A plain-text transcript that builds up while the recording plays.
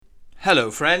Hello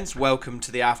friends, welcome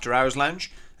to the After Hours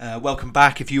Lounge. Welcome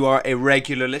back if you are a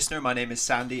regular listener. My name is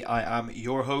Sandy, I am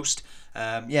your host.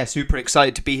 Super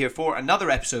excited to be here for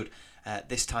another episode,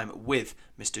 this time with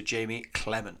Mr. Jamie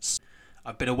Clements.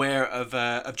 I've been aware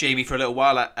of Jamie for a little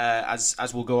while,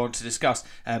 as we'll go on to discuss.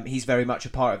 He's very much a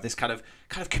part of this kind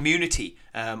of community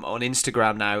on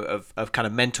Instagram now of kind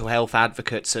of mental health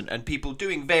advocates and people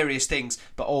doing various things,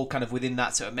 but all kind of within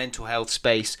that sort of mental health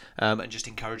space, and just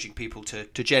encouraging people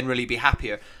to generally be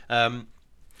happier. I've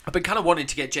been kind of wanting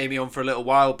to get Jamie on for a little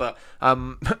while, but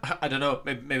I don't know,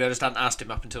 maybe I just hadn't asked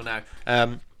him up until now.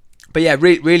 But yeah,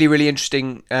 really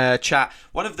interesting chat.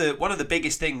 One of the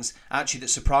biggest things actually that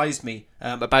surprised me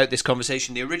about this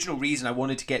conversation, the original reason I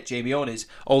wanted to get Jamie on is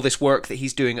all this work that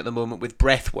he's doing at the moment with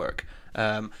Breathwork.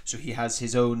 So he has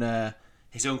his own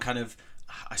kind of,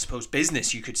 I suppose,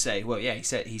 business, you could say. Well, yeah,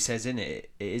 he says in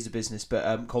it is a business,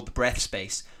 but called the Breath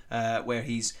Space, where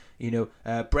he's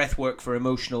breathwork for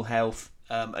emotional health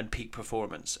and peak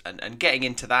performance, and getting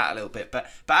into that a little bit. But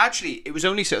actually, it was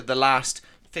only sort of the last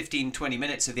 15-20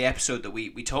 minutes of the episode that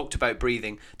we talked about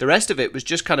breathing. The rest of it was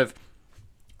just kind of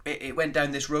it went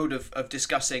down this road of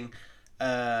discussing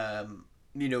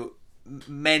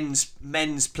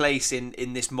men's place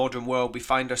in this modern world we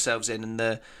find ourselves in, and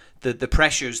the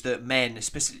pressures that men,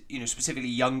 specifically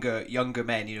younger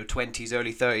men, 20s,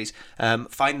 early 30s,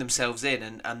 find themselves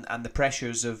in, and the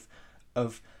pressures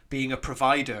of being a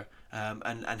provider,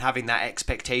 and having that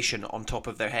expectation on top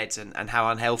of their heads, and how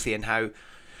unhealthy and how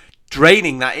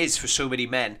draining that is for so many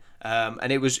men.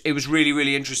 And it was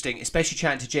really interesting, especially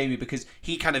chatting to Jamie, because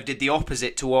he kind of did the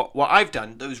opposite to what I've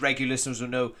done. Those regular listeners will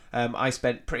know I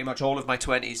spent pretty much all of my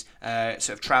 20s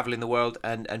sort of traveling the world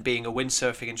and being a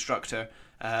windsurfing instructor,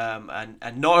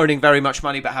 and not earning very much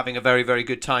money, but having a very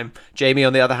good time. Jamie,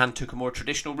 on the other hand, took a more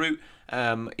traditional route.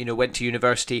 Went to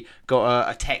university, got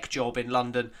a tech job in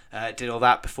London, did all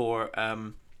that before.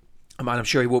 I'm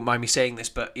sure he won't mind me saying this,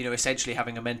 but essentially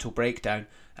having a mental breakdown.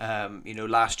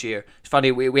 Last year. It's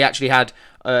funny, we actually had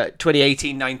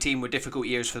 2018-19 were difficult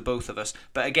years for both of us,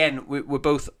 but again we're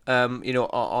both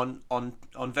on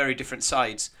very different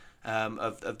sides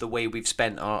of the way we've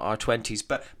spent our 20s,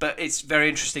 but it's very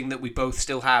interesting that we both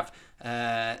still have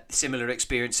similar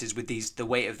experiences with the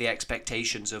weight of the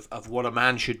expectations of what a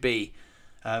man should be.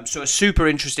 So a super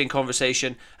interesting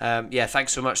conversation.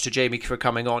 Thanks so much to Jamie for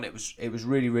coming on. It was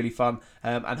really fun,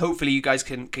 and hopefully you guys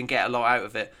can get a lot out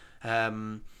of it.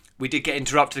 We did get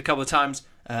interrupted a couple of times.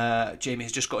 Jamie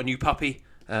has just got a new puppy,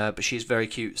 but she is very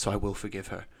cute, so I will forgive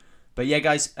her. But yeah,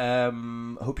 guys,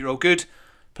 hope you're all good.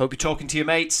 Hope you're talking to your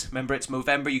mates. Remember, it's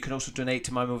Movember. You can also donate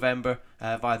to my Movember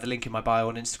via the link in my bio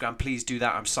on Instagram. Please do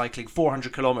that. I'm cycling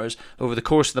 400 kilometers over the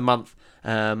course of the month,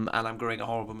 and I'm growing a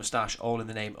horrible moustache, all in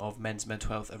the name of men's mental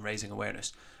health and raising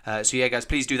awareness. So yeah, guys,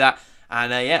 please do that.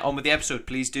 And on with the episode.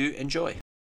 Please do enjoy.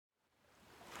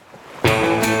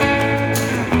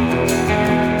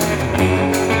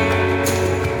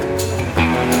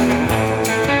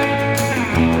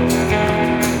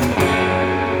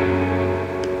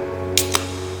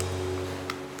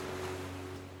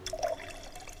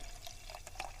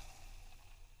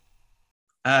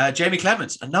 Jamie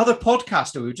Clements, another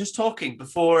podcaster. We were just talking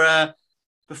before I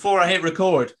hit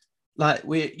record. Like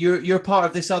you're part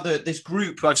of this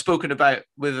group I've spoken about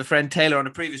with a friend Taylor on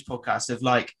a previous podcast, of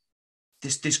like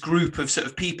this group of sort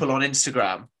of people on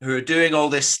Instagram who are doing all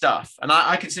this stuff, and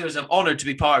I consider myself honoured to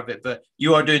be part of it. But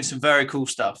you are doing some very cool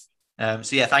stuff. So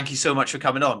yeah, thank you so much for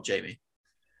coming on, Jamie.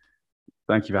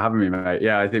 Thank you for having me, mate.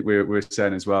 Yeah, I think we're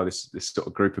saying as well, this sort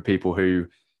of group of people who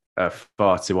are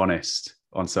far too honest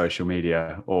on social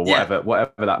media, or whatever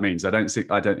that means. I don't think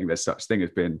there's such thing as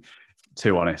being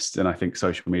too honest, and I think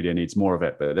social media needs more of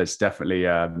it. But there's definitely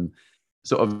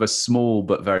sort of a small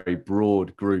but very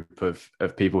broad group of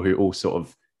people who all sort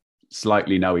of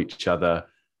slightly know each other.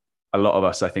 A lot of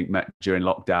us, I think, met during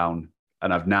lockdown,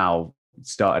 and I've now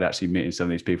started actually meeting some of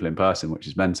these people in person, which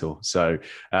is mental. So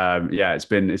it's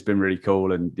been really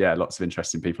cool, and yeah, lots of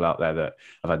interesting people out there that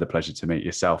I've had the pleasure to meet,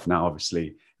 yourself now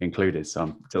obviously included. So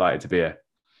I'm delighted to be here.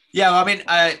 Yeah, well, I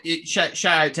mean, shout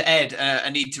out to Ed. I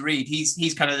need to read.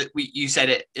 He's kind of you said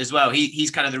it as well.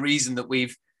 He's kind of the reason that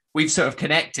we've sort of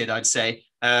connected, I'd say.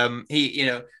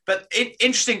 But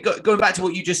interesting. Going back to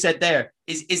what you just said there,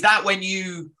 is that when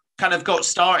you kind of got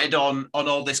started on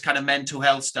all this kind of mental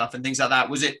health stuff and things like that?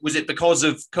 Was it because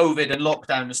of COVID and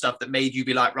lockdown and stuff that made you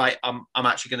be like, right, I'm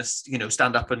actually going to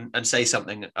stand up and say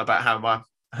something about how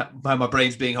my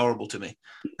brain's being horrible to me?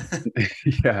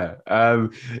 Yeah.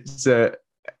 So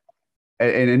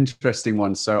an interesting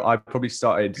one. So I probably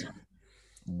started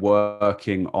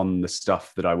working on the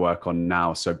stuff that I work on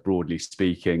now. So broadly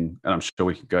speaking, and I'm sure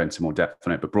we could go into more depth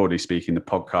on it, but broadly speaking, the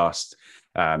podcast,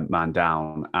 Man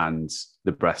Down, and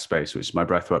the Breath Space, which is my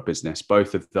breathwork business,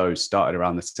 both of those started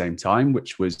around the same time,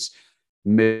 which was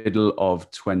middle of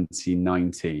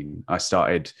 2019. I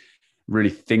started really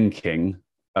thinking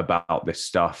about this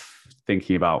stuff,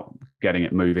 thinking about getting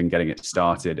it moving, getting it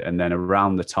started. And then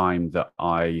around the time that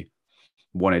I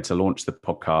wanted to launch the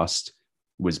podcast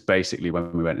was basically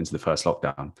when we went into the first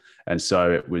lockdown. And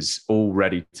so it was all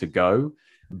ready to go.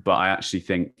 But I actually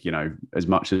think, you know, as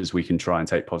much as we can try and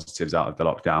take positives out of the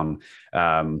lockdown,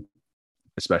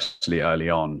 especially early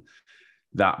on,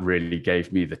 that really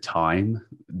gave me the time,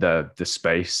 the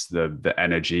space, the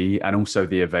energy, and also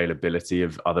the availability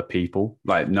of other people.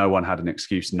 Like, no one had an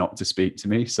excuse not to speak to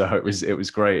me. So it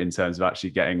was great in terms of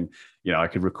actually getting, you know, I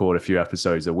could record a few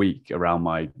episodes a week around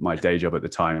my day job at the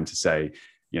time to say,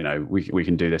 you know, we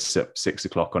can do this at 6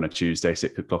 o'clock on a Tuesday,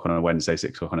 6 o'clock on a Wednesday,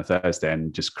 6 o'clock on a Thursday,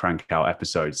 and just crank out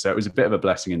episodes. So it was a bit of a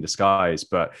blessing in disguise.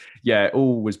 But yeah, it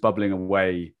all was bubbling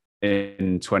away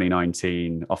in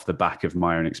 2019 off the back of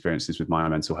my own experiences with my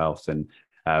mental health and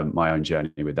my own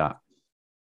journey with that.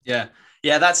 Yeah,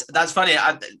 that's funny.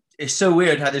 It's so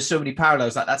weird how there's so many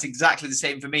parallels. That's exactly the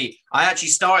same for me. I actually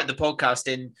started the podcast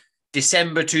in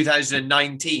December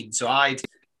 2019, so I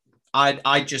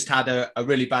just had a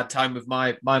really bad time with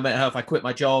my mental health. I quit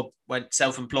my job, went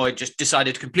self-employed, just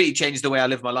decided to completely change the way I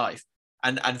live my life,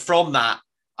 and from that,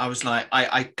 I was like,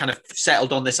 I kind of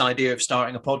settled on this idea of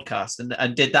starting a podcast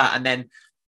and did that. And then,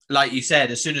 like you said,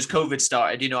 as soon as COVID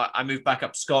started, you know, I moved back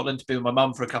up to Scotland to be with my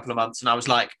mum for a couple of months. And I was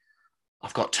like,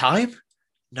 I've got time.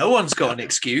 No one's got an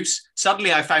excuse.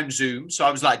 Suddenly I found Zoom. So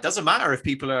I was like, doesn't matter if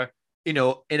people are, you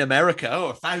know, in America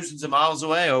or thousands of miles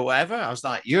away or whatever. I was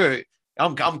like,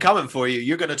 I'm coming for you.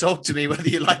 You're going to talk to me whether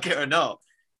you like it or not,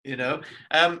 you know.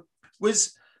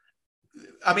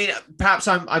 Perhaps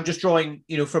I'm just drawing,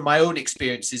 you know, from my own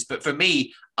experiences, but for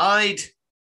me, I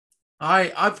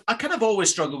kind of always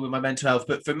struggled with my mental health,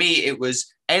 but for me, it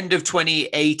was end of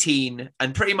 2018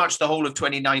 and pretty much the whole of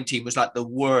 2019 was like the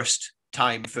worst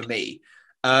time for me.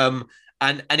 And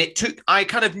I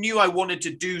kind of knew I wanted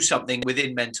to do something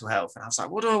within mental health, and I was like,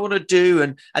 what do I want to do?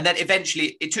 And then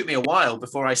eventually, it took me a while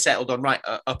before I settled on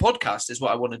a podcast is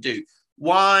what I want to do.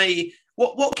 Why?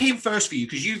 What came first for you?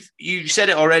 Because you said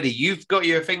it already. You've got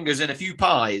your fingers in a few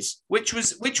pies. Which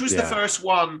was the first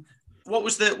one? What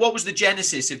was the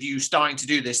genesis of you starting to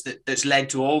do this that's led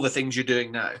to all the things you're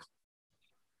doing now?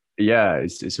 Yeah,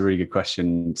 it's a really good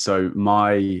question. So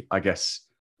I guess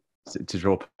to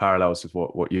draw parallels with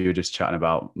what you were just chatting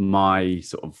about, my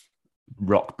sort of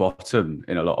rock bottom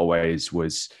in a lot of ways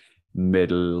was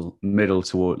middle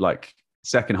toward like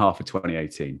second half of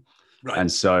 2018. Right.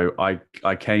 And so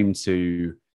I came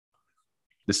to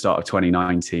the start of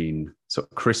 2019, so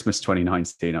Christmas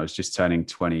 2019, I was just turning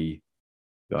 25,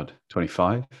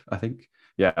 I think.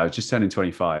 Yeah, I was just turning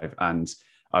 25 and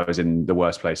I was in the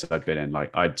worst place I'd been in.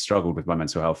 Like, I'd struggled with my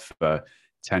mental health for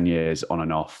 10 years on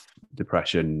and off,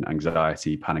 depression,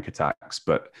 anxiety, panic attacks.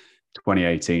 But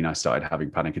 2018, I started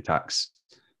having panic attacks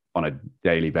on a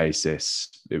daily basis.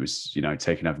 It was, you know,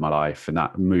 taking over my life, and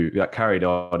that carried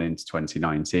on into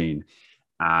 2019,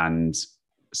 and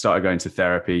started going to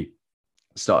therapy,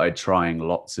 started trying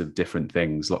lots of different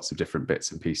things, lots of different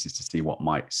bits and pieces to see what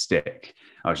might stick.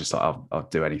 I was just like, I'll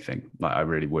do anything. Like, I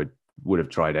really would have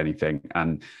tried anything.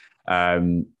 And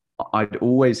I'd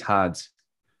always had,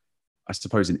 I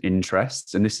suppose, an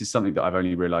interest, and this is something that I've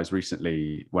only realized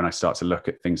recently when I start to look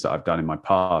at things that I've done in my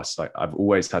past. Like, I've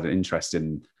always had an interest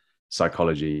in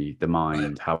psychology, the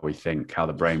mind, how we think, how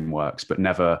the brain works, but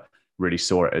never really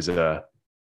saw it as a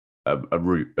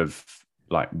route of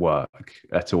like work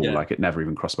at all. Yeah. Like, it never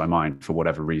even crossed my mind for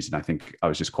whatever reason. I think I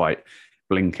was just quite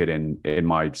blinkered in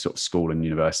my sort of school and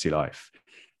university life.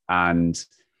 And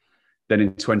then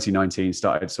in 2019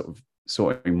 started sort of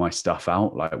sorting my stuff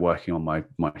out, like working on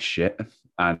my shit,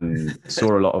 and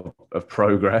saw a lot of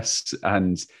progress.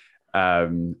 And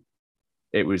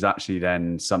it was actually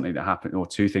then something that happened, or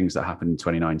two things that happened in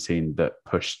 2019 that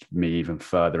pushed me even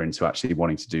further into actually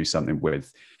wanting to do something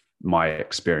with my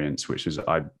experience, which was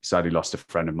I sadly lost a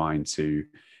friend of mine to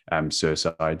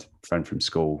suicide, a friend from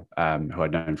school who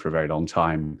I'd known for a very long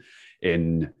time,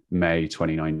 in May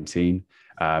 2019.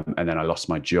 And then I lost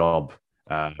my job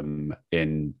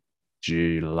in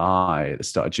July, at the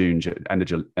start of June, end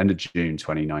of June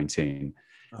 2019.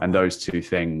 And those two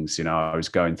things, you know, I was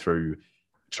going through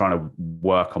trying to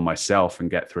work on myself and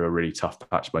get through a really tough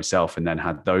patch myself, and then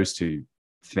had those two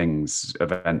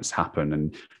events happen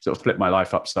and sort of flipped my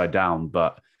life upside down.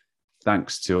 But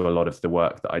thanks to a lot of the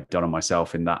work that I'd done on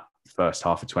myself in that first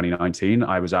half of 2019,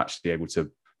 I was actually able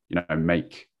to,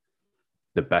 make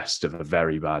the best of a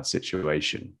very bad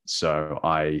situation. So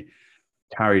I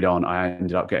carried on. I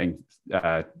ended up getting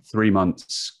 3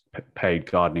 months paid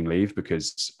gardening leave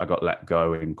because I got let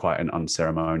go in quite an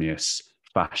unceremonious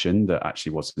fashion that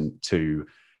actually wasn't too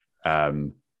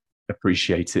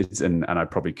appreciated, and I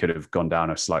probably could have gone down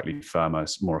a slightly firmer,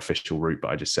 more official route,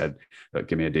 but I just said, look,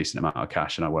 give me a decent amount of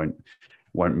cash and I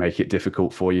won't make it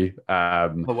difficult for you.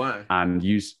 Wow. And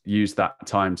use that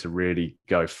time to really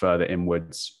go further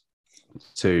inwards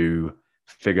to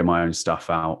figure my own stuff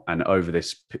out. And over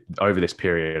this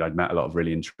period, I'd met a lot of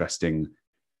really interesting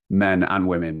men and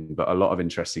women, but a lot of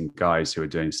interesting guys who are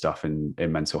doing stuff in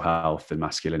mental health and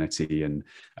masculinity and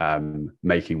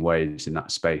making waves in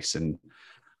that space. And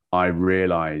I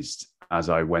realized as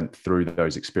I went through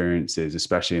those experiences,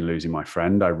 especially in losing my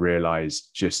friend, I realized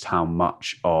just how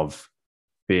much of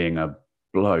being a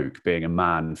bloke, being a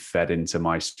man, fed into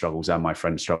my struggles and my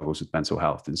friend's struggles with mental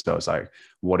health. And so I was like,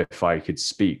 what if I could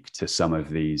speak to some of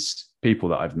these people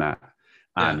that I've met?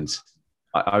 And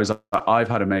I was like, I've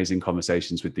had amazing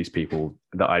conversations with these people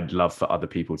that I'd love for other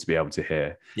people to be able to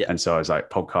hear. Yeah. And so I was like,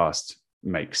 podcast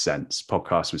makes sense.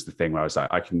 Podcast was the thing where I was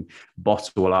like, I can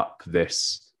bottle up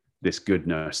this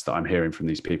goodness that I'm hearing from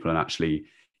these people and actually,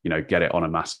 get it on a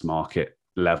mass market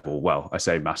level. Well, I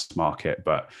say mass market,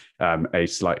 but a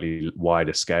slightly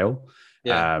wider scale.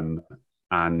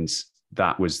 And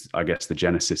that was, I guess, the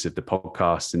genesis of the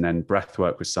podcast. And then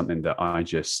breathwork was something that I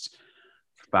just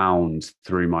found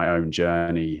through my own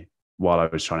journey while I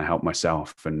was trying to help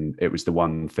myself. And it was the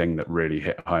one thing that really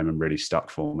hit home and really stuck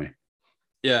for me.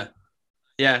 Yeah.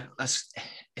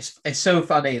 It's so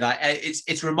funny. Like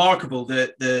it's remarkable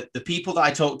the people that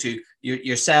I talk to,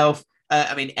 yourself,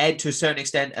 Ed to a certain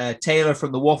extent, Taylor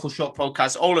from the Waffle Shop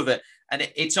podcast, all of it. And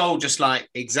it's all just like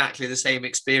exactly the same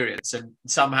experience. And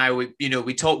somehow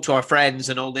we talk to our friends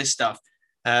and all this stuff.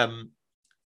 And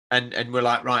we're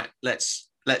like, right, let's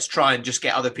try and just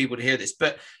get other people to hear this.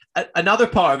 But another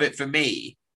part of it for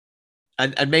me,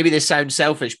 and maybe this sounds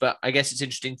selfish, but I guess it's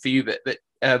interesting for you, but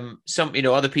some,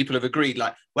 other people have agreed.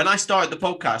 Like when I started the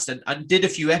podcast and did a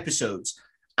few episodes,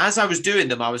 as I was doing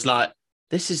them, I was like,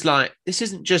 this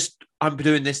isn't just, I'm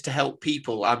doing this to help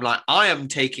people. I'm like, I am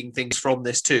taking things from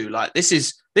this too. Like this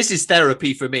is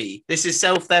therapy for me. This is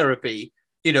self-therapy.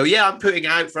 I'm putting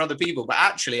out for other people, but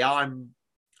actually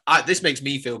this makes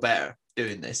me feel better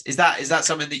doing this. Is that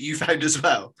something that you found as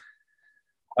well?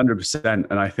 100%.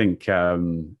 And I think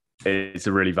it's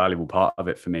a really valuable part of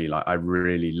it for me. Like I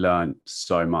really learned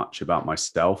so much about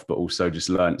myself, but also just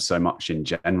learned so much in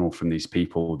general from these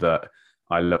people that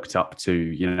I looked up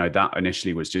to. That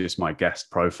initially was just my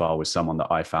guest profile, was someone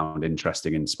that I found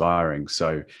interesting, inspiring.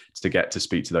 So to get to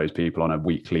speak to those people on a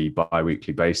weekly,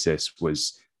 bi-weekly basis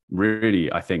was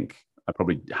really, I think I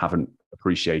probably haven't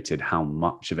appreciated how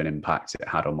much of an impact it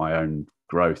had on my own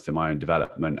growth and my own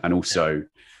development. And also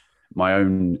my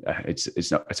own,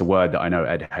 it's a word that I know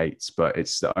Ed hates, but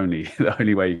it's the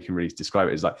only way you can really describe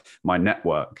it is like my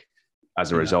network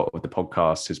as a result of the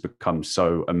podcast has become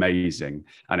so amazing,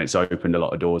 and it's opened a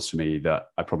lot of doors for me that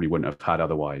I probably wouldn't have had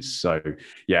otherwise. So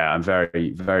yeah, I'm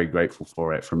very, very grateful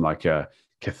for it from like a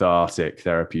cathartic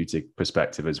therapeutic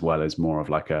perspective, as well as more of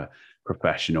like a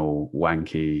professional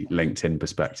wanky LinkedIn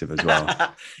perspective as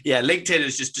well. Yeah, LinkedIn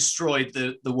has just destroyed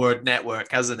the word network,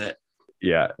 hasn't it?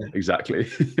 Yeah, exactly.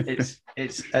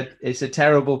 it's a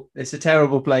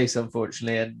terrible place,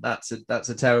 unfortunately, and that's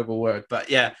a terrible word. But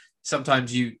yeah,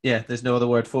 sometimes there's no other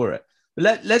word for it.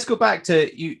 But let's go back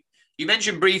to you. You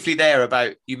mentioned briefly there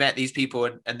about you met these people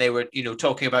and they were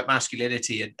talking about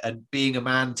masculinity and being a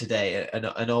man today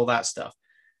and all that stuff,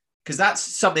 because that's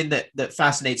something that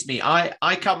fascinates me.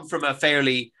 I come from a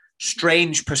fairly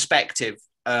strange perspective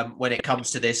when it comes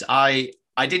to this. I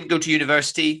didn't go to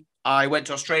university. I went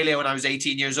to Australia when I was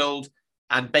 18 years old,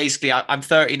 and basically I'm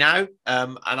 30 now,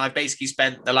 and I've basically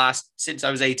spent since I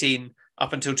was 18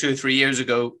 up until 2 or 3 years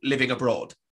ago living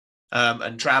abroad,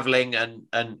 and traveling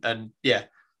and yeah,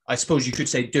 I suppose you could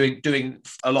say doing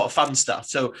a lot of fun stuff.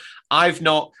 So I've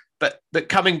not, but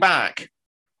coming back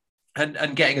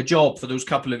and getting a job for those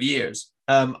couple of years,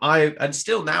 and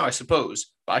still now I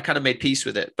suppose, but I kind of made peace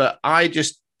with it. But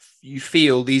you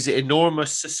feel these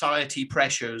enormous society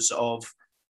pressures of,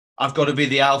 I've got to be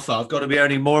the alpha. I've got to be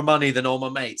earning more money than all my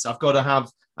mates. I've got to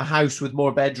have a house with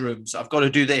more bedrooms. I've got to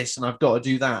do this and I've got to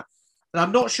do that. And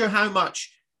I'm not sure how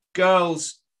much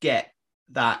girls get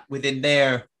that within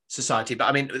their society. But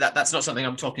I mean, that's not something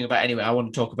I'm talking about anyway. I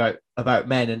want to talk about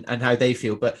men and how they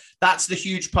feel. But that's the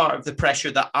huge part of the pressure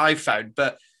that I've found.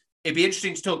 But it'd be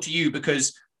interesting to talk to you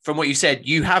because from what you said,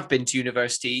 you have been to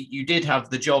university. You did have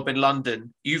the job in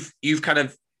London. You've kind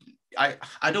of, I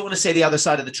don't want to say the other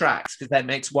side of the tracks because that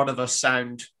makes one of us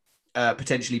sound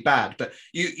potentially bad. But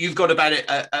you've got about it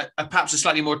perhaps a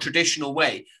slightly more traditional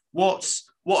way. What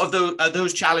are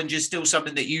those challenges still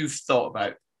something that you've thought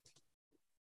about?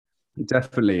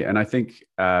 Definitely, and I think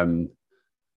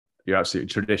you're absolutely,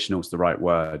 traditional is the right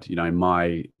word. You know,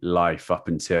 my life up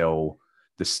until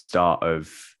the start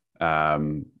of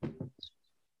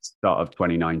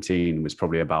 2019 was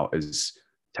probably about as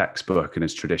textbook and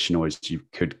as traditional as you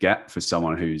could get for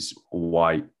someone who's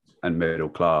white and middle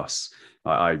class.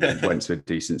 I went to a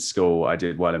decent school. I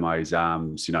did well in my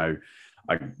exams. You know,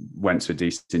 I went to a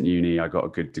decent uni. I got a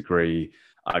good degree.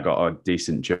 I got a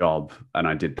decent job, and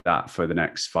I did that for the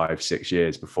next 5-6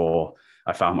 years before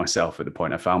I found myself at the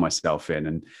point I found myself in.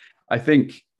 And I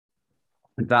think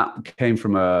that came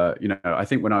from I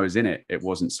think when I was in it, it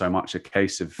wasn't so much a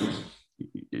case of,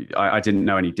 I didn't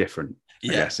know any different. I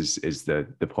guess is the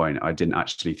point. I didn't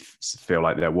actually feel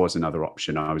like there was another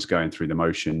option. I was going through the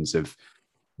motions of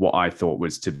what I thought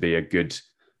was to be a good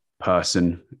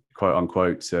person, quote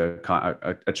unquote, to kind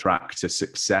of attract to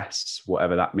success,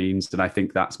 whatever that means. And I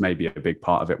think that's maybe a big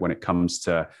part of it when it comes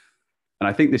to, and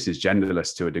I think this is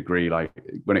genderless to a degree, like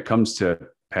when it comes to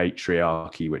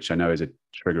patriarchy, which I know is a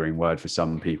triggering word for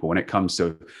some people, when it comes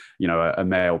to, a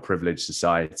male privileged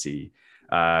society,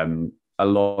 a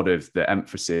lot of the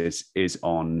emphasis is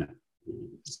on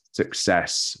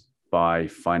success by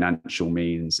financial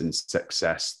means and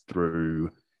success through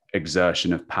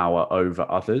exertion of power over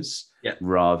others,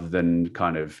 rather than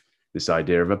kind of this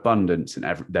idea of abundance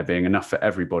and there being enough for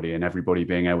everybody and everybody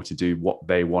being able to do what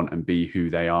they want and be who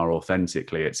they are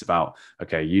authentically. It's about,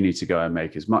 okay, you need to go and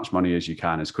make as much money as you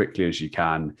can, as quickly as you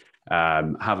can,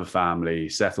 have a family,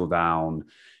 settle down,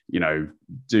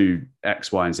 do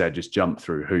X, Y, and Z, just jump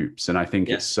through hoops. And I think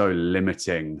it's so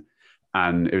limiting.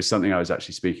 And it was something I was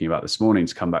actually speaking about this morning,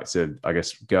 to come back to, I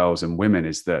guess, girls and women,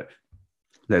 is that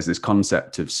there's this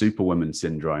concept of superwoman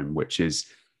syndrome, which is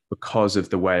because of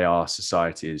the way our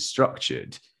society is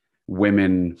structured,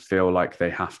 women feel like they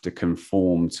have to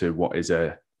conform to what is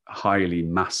a highly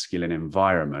masculine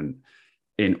environment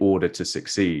in order to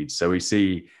succeed. So we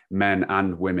see men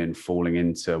and women falling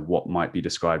into what might be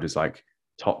described as like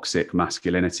toxic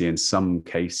masculinity in some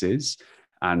cases,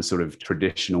 and sort of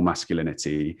traditional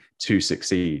masculinity to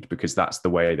succeed, because that's the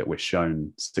way that we're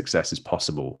shown success is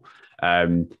possible.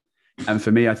 And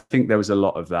for me, I think there was a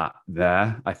lot of that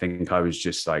there. I think I was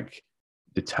just like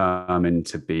determined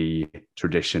to be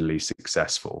traditionally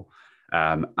successful,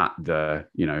 at the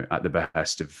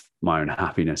behest of my own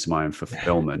happiness, my own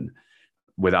fulfillment,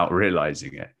 without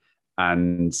realizing it.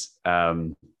 And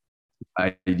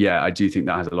I do think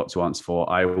that has a lot to answer for.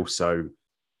 I also,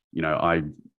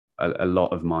 a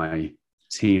lot of my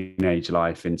teenage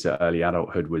life into early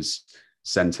adulthood was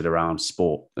centered around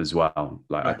sport as well.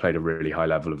 Like I played a really high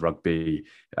level of rugby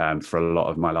for a lot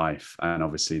of my life, and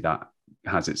obviously that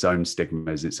has its own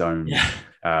stigmas, its own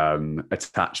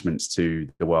attachments to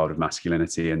the world of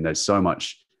masculinity. And there's so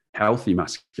much healthy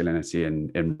masculinity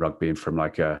in rugby, and from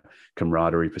like a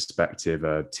camaraderie perspective,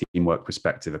 a teamwork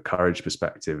perspective, a courage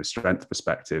perspective, a strength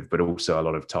perspective, but also a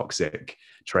lot of toxic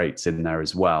traits in there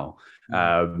as well.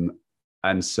 And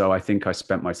so I think I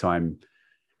spent my time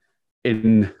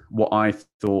in what I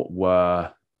thought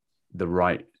were the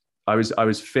right, I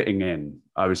was fitting in.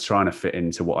 I was trying to fit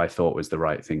into what I thought was the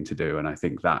right thing to do. And I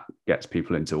think that gets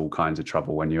people into all kinds of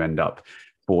trouble when you end up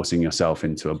forcing yourself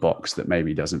into a box that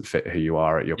maybe doesn't fit who you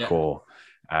are at your core.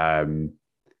 And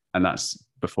that's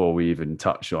before we even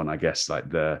touch on, I guess, like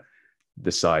the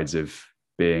sides of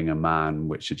being a man,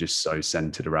 which are just so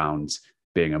centered around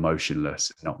being emotionless,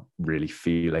 not really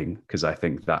feeling, because I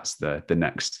think that's the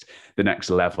next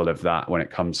level of that when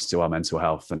it comes to our mental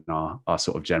health and our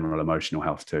sort of general emotional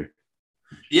health too.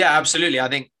 Yeah, absolutely. I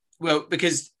think, well,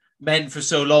 because men for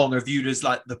so long are viewed as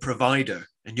like the provider,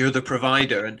 and you're the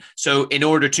provider. And so in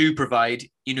order to provide,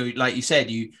 like you said,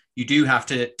 you do have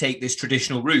to take this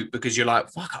traditional route, because you're like,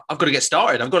 fuck, I've got to get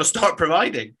started. I've got to start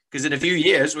providing, because in a few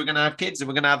years we're going to have kids and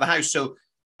we're going to have a house. So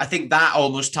I think that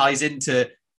almost ties into,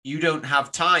 you don't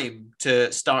have time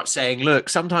to start saying, look,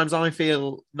 sometimes I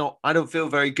don't feel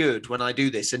very good when I do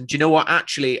this. And do you know what?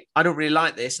 Actually, I don't really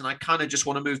like this. And I kind of just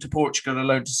want to move to Portugal and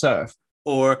learn to surf.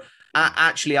 Or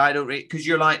actually, I don't really, because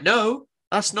you're like, no,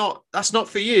 that's not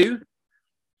for you.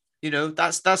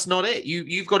 That's not it.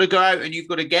 You've got to go out and you've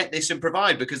got to get this and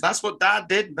provide, because that's what dad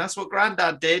did. And that's what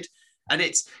granddad did. And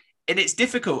it's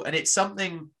difficult. And it's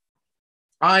something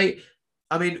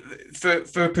I mean,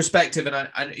 for perspective, and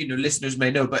I listeners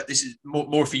may know, but this is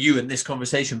more for you in this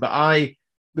conversation. But I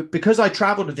because I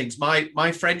traveled and things,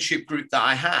 my friendship group that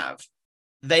I have,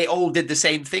 they all did the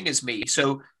same thing as me.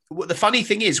 So the funny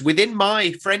thing is, within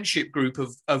my friendship group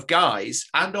of guys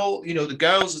and all, the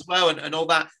girls as well, and all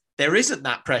that, there isn't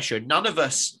that pressure. None of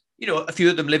us, a few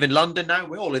of them live in London now.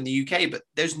 We're all in the UK, but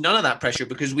there's none of that pressure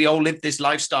because we all live this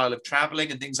lifestyle of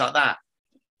traveling and things like that.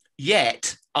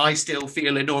 Yet I still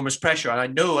feel enormous pressure. And I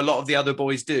know a lot of the other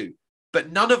boys do,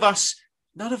 but none of us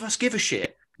give a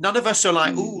shit. None of us are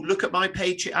like, oh, look at my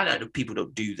paycheck. I know people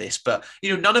don't do this, but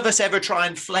none of us ever try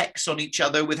and flex on each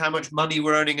other with how much money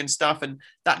we're earning and stuff. And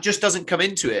that just doesn't come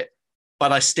into it.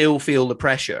 But I still feel the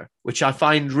pressure, which I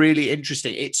find really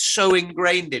interesting. It's so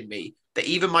ingrained in me that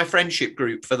even my friendship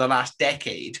group for the last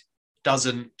decade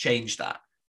doesn't change that.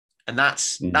 And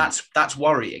that's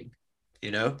worrying,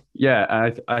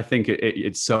 Yeah, I think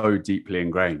it's so deeply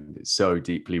ingrained. It's so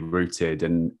deeply rooted,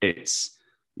 and it's,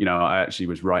 I actually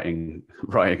was writing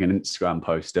an Instagram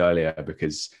post earlier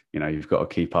because, you've got to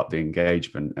keep up the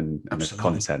engagement and the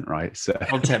content, right? So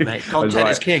content, mate. Content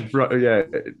is king. Right, yeah,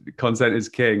 content is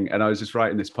king. And I was just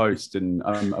writing this post, and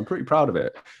I'm pretty proud of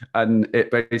it. And it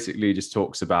basically just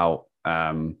talks about,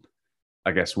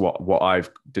 I guess what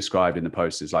I've described in the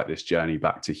post is like this journey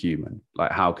back to human.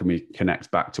 Like, how can we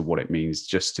connect back to what it means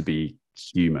just to be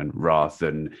human rather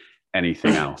than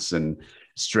anything else, and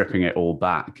stripping it all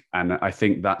back. And I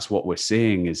think that's what we're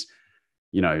seeing is,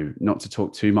 not to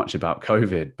talk too much about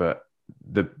COVID, but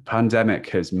the pandemic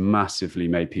has massively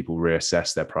made people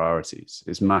reassess their priorities.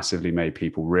 It's massively made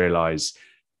people realize,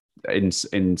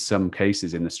 in some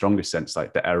cases, in the strongest sense,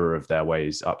 like the error of their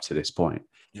ways up to this point.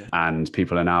 Yeah. And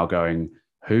people are now going,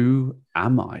 who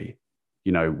am I,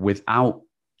 without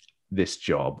this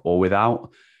job, or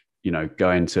without,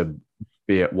 going to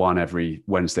be at one every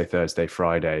Wednesday, Thursday,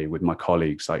 Friday with my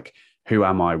colleagues. Like, who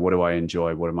am I? What do I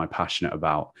enjoy? What am I passionate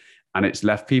about? And it's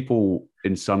left people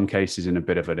in some cases in a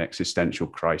bit of an existential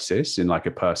crisis, in like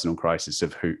a personal crisis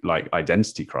of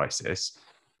identity crisis.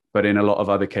 But in a lot of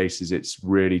other cases, it's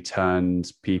really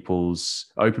opened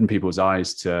people's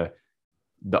eyes to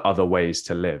the other ways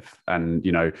to live. And,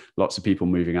 lots of people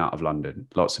moving out of London,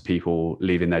 lots of people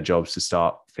leaving their jobs to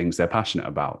start things they're passionate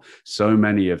about. So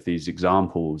many of these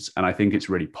examples. And I think it's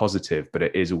really positive, but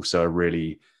it is also a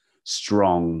really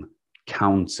strong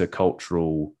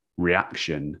countercultural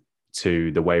reaction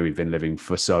to the way we've been living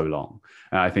for so long.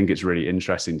 And I think it's really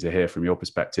interesting to hear from your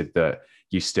perspective that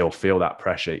you still feel that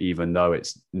pressure, even though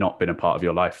it's not been a part of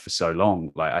your life for so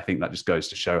long. Like, I think that just goes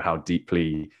to show how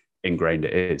deeply ingrained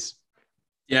it is.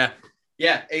 Yeah,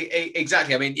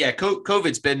 exactly. I mean, yeah,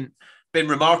 COVID's been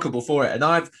remarkable for it, and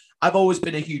I've always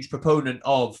been a huge proponent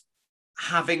of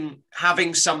having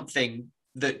something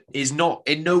that is not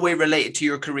in no way related to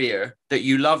your career that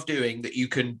you love doing, that you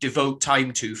can devote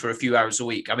time to for a few hours a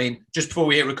week. I mean, just before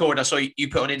we hit record, I saw you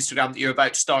put on Instagram that you're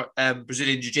about to start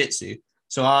Brazilian Jiu-Jitsu.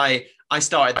 So I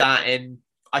started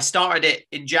it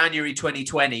in January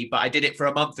 2020, but I did it for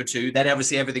a month or two. Then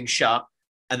obviously everything shut.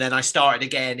 And then I started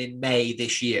again in May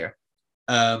this year.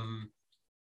 And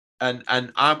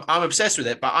I'm obsessed with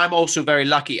it, but I'm also very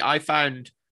lucky. I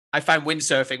found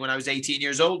windsurfing when I was 18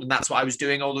 years old, and that's what I was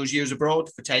doing all those years abroad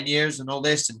for 10 years and all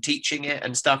this, and teaching it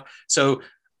and stuff. So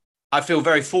I feel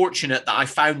very fortunate that I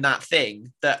found that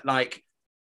thing that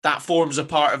forms a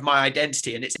part of my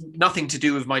identity, and it's nothing to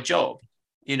do with my job,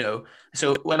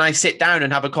 So when I sit down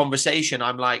and have a conversation,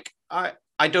 I'm like, I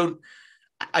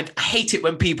hate it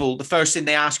when people, the first thing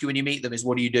they ask you when you meet them is,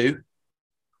 what do you do?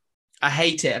 I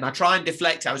hate it. And I try and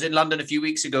deflect. I was in London a few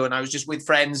weeks ago, and I was just with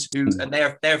friends and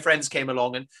their friends came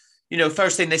along, and,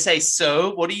 first thing they say,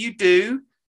 so what do you do?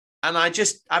 And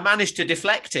I managed to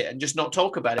deflect it and just not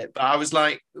talk about it. But I was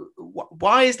like,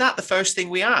 why is that the first thing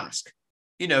we ask?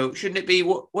 Shouldn't it be,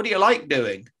 what do you like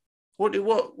doing? What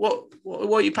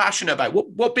are you passionate about?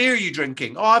 What beer are you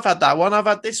drinking? Oh, I've had that one. I've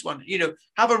had this one.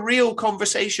 Have a real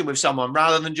conversation with someone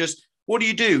rather than just, what do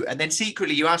you do? And then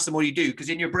secretly you ask them, what do you do? Because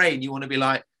in your brain, you want to be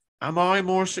like, am I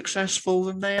more successful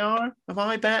than they are? Am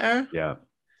I better? Yeah.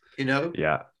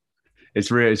 Yeah. It's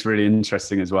really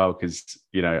interesting as well, because,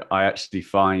 I actually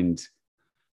find,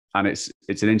 and it's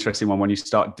an interesting one, when you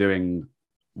start doing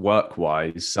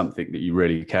work-wise something that you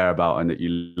really care about and that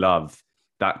you love,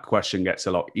 that question gets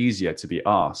a lot easier to be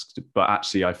asked. But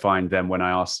actually, I find then when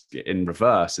I ask it in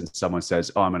reverse and someone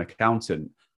says, oh, I'm an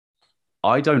accountant,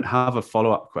 I don't have a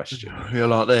follow-up question. You're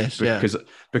like this,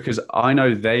 because I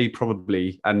know they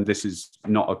probably, and this is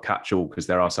not a catch-all because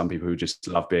there are some people who just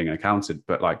love being an accountant,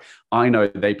 but I know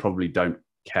they probably don't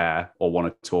care or want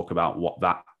to talk about what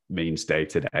that means day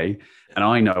to day. And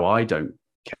I know I don't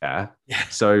care. Yeah.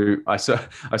 So I saw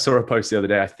a post the other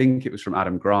day, I think it was from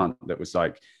Adam Grant, that was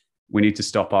like, we need to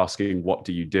stop asking, what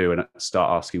do you do? And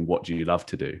start asking, what do you love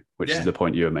to do? Which is the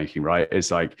point you were making, right?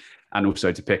 It's like, and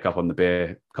also to pick up on the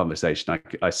beer conversation,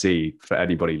 I see for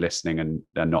anybody listening and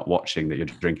not watching that you're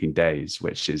drinking Days,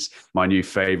 which is my new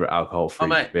favorite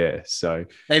alcohol-free beer. So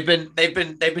they've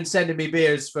been sending me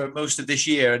beers for most of this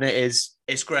year, and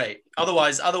it's great.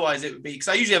 Otherwise it would be, because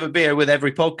I usually have a beer with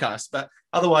every podcast, but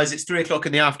otherwise it's 3:00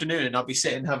 in the afternoon and I'll be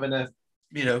sitting having a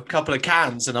couple of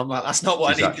cans, and I'm like, that's not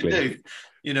what I need to do.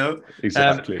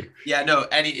 Exactly.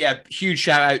 Huge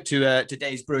shout out to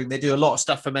Days Brewing. They do a lot of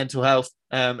stuff for mental health,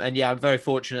 and I'm very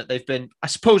fortunate. I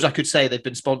suppose I could say they've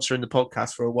been sponsoring the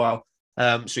podcast for a while.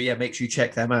 Make sure you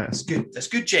check them out. That's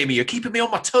good, Jamie. You're keeping me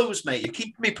on my toes, mate. You're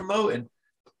keeping me promoting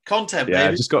content. Yeah,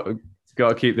 baby. just got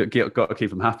to keep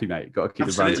them happy, mate. Got to keep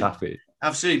the brands happy.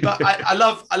 Absolutely. But I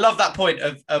love that point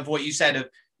of what you said of,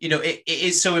 it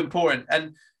is so important,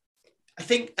 and I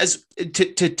think as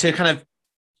to kind of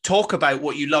talk about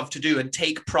what you love to do and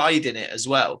take pride in it as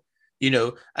well,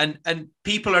 and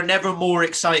people are never more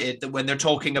excited than when they're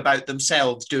talking about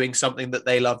themselves doing something that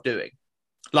they love doing.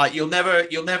 Like you'll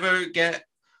never get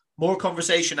more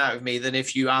conversation out of me than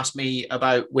if you ask me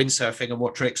about windsurfing and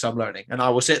what tricks I'm learning, and I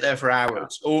will sit there for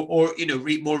hours, or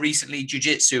more recently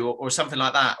jiu-jitsu or something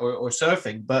like that, or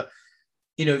surfing. But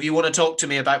if you want to talk to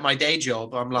me about my day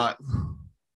job, I'm like,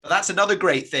 that's another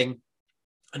great thing.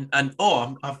 I've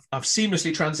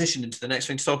seamlessly transitioned into the next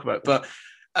thing to talk about. But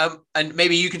and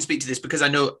maybe you can speak to this, because I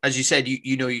know, as you said,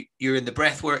 you're in the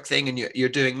breathwork thing and you're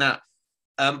doing that.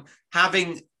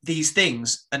 Having these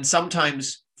things, and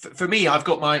sometimes for me, I've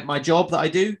got my job that I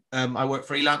do. I work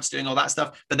freelance doing all that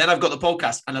stuff, but then I've got the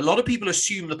podcast, and a lot of people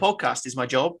assume the podcast is my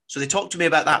job, so they talk to me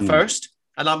about that first,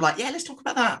 and I'm like, yeah, let's talk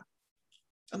about that.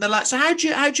 And they're like, so how'd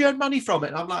you earn money from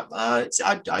it? And I'm like,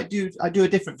 I do a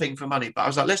different thing for money. But I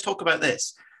was like, let's talk about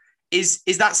this. Is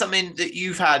that something that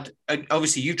you've had? And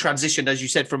obviously you've transitioned, as you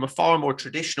said, from a far more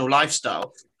traditional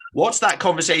lifestyle. What's that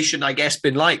conversation, I guess,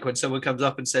 been like when someone comes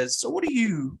up and says, so what do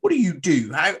you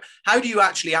do? How do you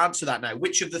actually answer that now?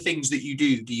 Which of the things that you do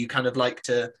you kind of like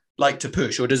to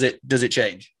push, or does it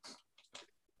change?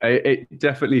 It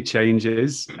definitely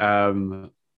changes.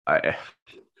 I'm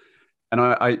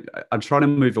trying to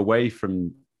move away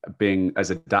from being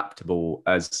as adaptable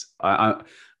as I'm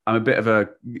a bit of a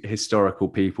historical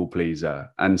people pleaser.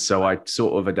 And so I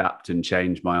sort of adapt and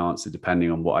change my answer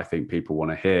depending on what I think people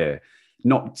want to hear.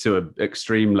 Not to an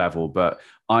extreme level, but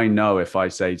I know if I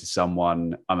say to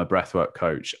someone, I'm a breathwork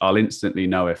coach, I'll instantly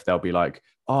know if they'll be like,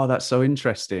 oh, that's so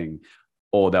interesting.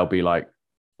 Or they'll be like,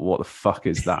 what the fuck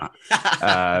is that?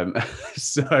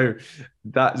 So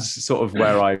that's sort of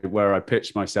where I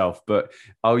pitch myself. But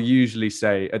I'll usually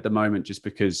say at the moment, just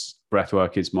because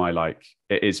breathwork is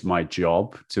it is my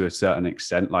job to a certain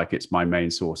extent, like it's my main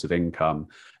source of income.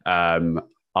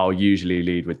 I'll usually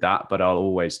lead with that, but I'll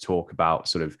always talk about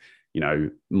sort of,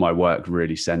 my work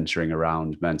really centering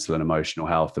around mental and emotional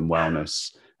health and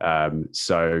wellness.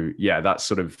 So yeah, that's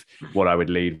sort of what I would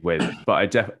lead with.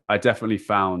 But I definitely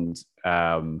found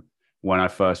when I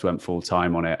first went full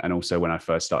time on it, and also when I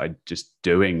first started just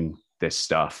doing this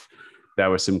stuff, there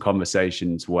were some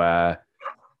conversations where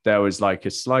there was like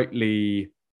a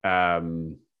slightly, I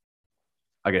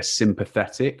guess,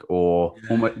 sympathetic or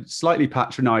almost slightly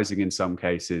patronizing in some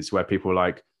cases, where people were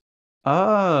like,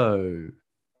 oh,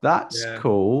 that's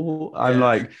cool. I'm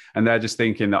like, and they're just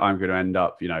thinking that I'm going to end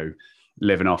up,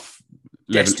 living on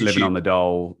the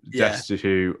dole,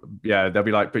 destitute. Yeah, they'll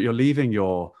be like, but you're leaving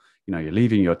your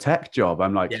tech job.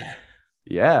 I'm like,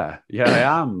 yeah, I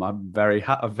am. I'm very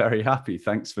happy.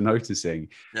 Thanks for noticing.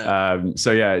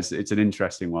 So yeah, it's an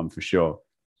interesting one for sure.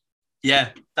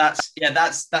 I'm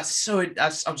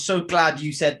so glad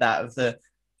you said that, of the,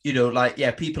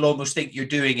 people almost think you're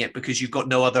doing it because you've got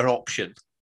no other option.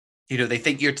 They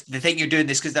think you're doing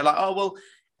this because they're like, oh, well,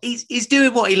 he's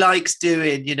doing what he likes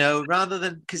doing, rather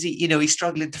than because he's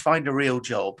struggling to find a real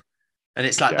job. And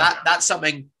it's like that's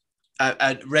something,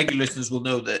 regular listeners will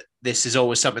know that this is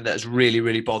always something that has really,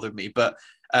 really bothered me. But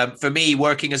for me,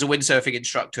 working as a windsurfing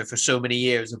instructor for so many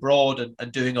years abroad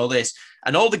and doing all this,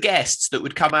 and all the guests that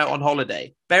would come out on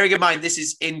holiday, bearing in mind, this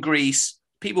is in Greece,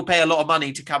 people pay a lot of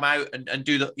money to come out and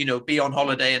do the, be on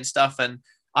holiday and stuff. And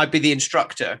I'd be the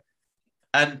instructor.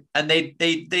 And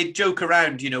they joke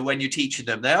around, when you're teaching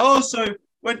them. They're, so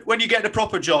when you get a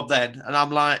proper job then? And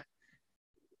I'm like,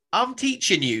 I'm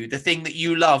teaching you the thing that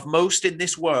you love most in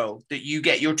this world, that you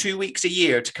get your 2 weeks a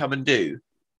year to come and do.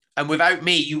 And without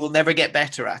me, you will never get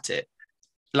better at it.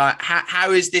 Like,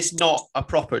 how is this not a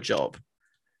proper job?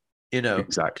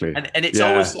 Exactly. And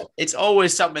it's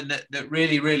always something that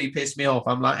really, really pissed me off.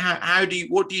 I'm like,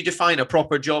 what do you define a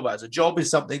proper job as? A job is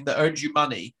something that earns you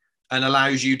money and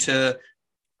allows you to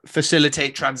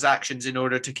facilitate transactions in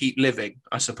order to keep living,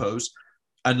 I suppose.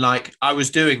 And like, I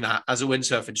was doing that as a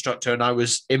windsurf instructor, and I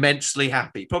was immensely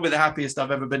happy, probably the happiest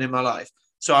I've ever been in my life.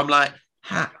 So I'm like,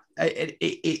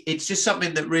 it's just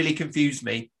something that really confused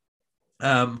me.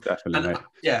 Definitely, mate.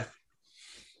 Yeah.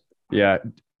 Yeah.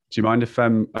 Do you mind if I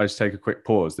just take a quick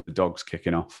pause? The dog's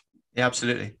kicking off. Yeah,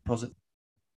 absolutely. Positive.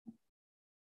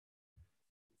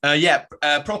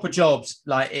 Proper jobs.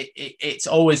 Like it's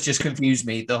always just confused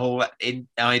me. The whole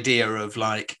idea of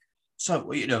like,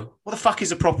 so you know, what the fuck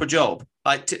is a proper job?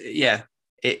 Like,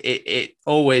 it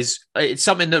always, it's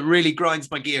something that really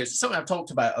grinds my gears. It's something I've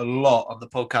talked about a lot on the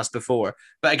podcast before.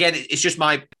 But again, it's just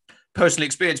my personal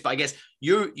experience. But I guess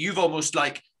you've almost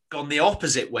like gone the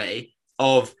opposite way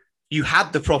of, you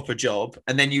had the proper job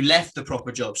and then you left the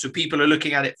proper job. So people are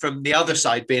looking at it from the other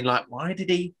side, being like, why did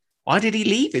he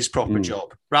leave his proper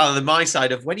job? Rather than my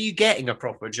side of, when are you getting a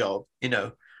proper job? You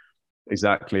know?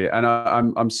 Exactly. And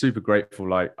I'm super grateful.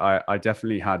 Like I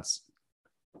definitely had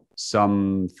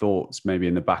some thoughts maybe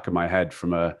in the back of my head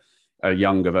from a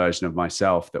younger version of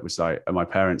myself that was like, are my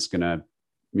parents gonna,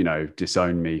 you know,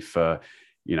 disown me for,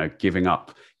 you know, giving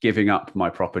up my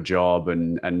proper job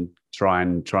and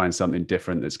trying something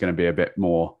different that's going to be a bit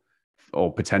more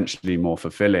or potentially more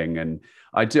fulfilling. And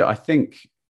I think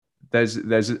there's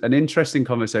an interesting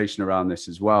conversation around this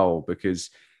as well, because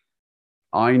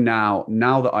I now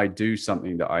that I do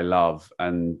something that I love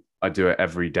and I do it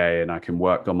every day, and I can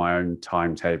work on my own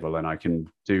timetable and I can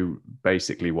do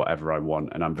basically whatever I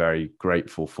want, and I'm very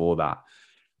grateful for that.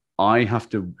 I have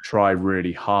to try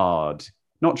really hard,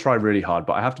 not try really hard,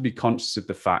 but I have to be conscious of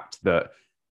the fact that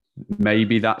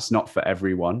maybe that's not for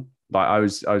everyone. Like I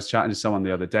was chatting to someone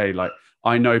the other day, like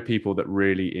I know people that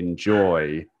really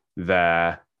enjoy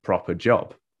their proper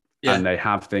job, and they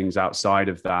have things outside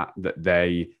of that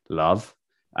they love,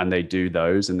 and they do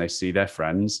those and they see their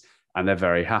friends and they're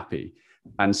very happy.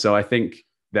 And so I think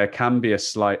there can be a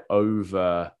slight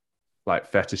over like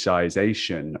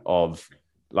fetishization of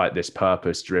like this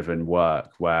purpose driven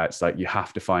work, where it's like you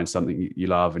have to find something you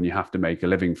love and you have to make a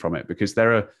living from it, because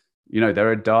there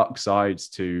are dark sides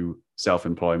to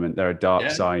self-employment. There are dark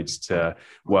sides to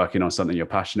working on something you're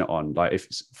passionate on. Like if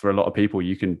for a lot of people,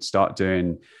 you can start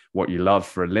doing what you love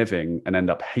for a living and end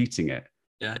up hating it.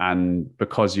 Yeah. And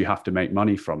because you have to make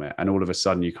money from it, and all of a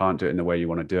sudden you can't do it in the way you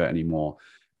want to do it anymore.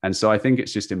 And so I think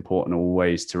it's just important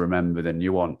always to remember the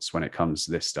nuance when it comes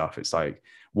to this stuff. It's like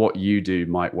what you do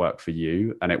might work for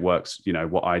you, and it works, you know,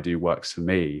 what I do works for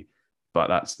me, but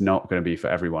that's not going to be for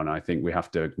everyone. I think we have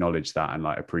to acknowledge that and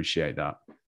like appreciate that.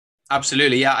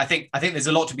 Absolutely. Yeah. I think there's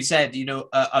a lot to be said. You know,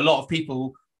 a lot of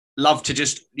people love to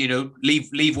just, you know,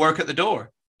 leave work at the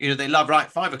door. You know, they love, right,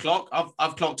 5 o'clock,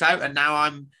 I've clocked out, and now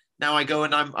I go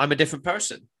and I'm a different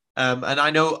person. And I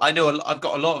know I've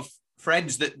got a lot of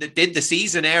friends that did the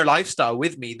season air lifestyle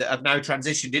with me that have now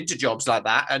transitioned into jobs like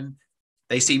that, and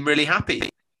they seem really happy.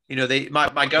 You know,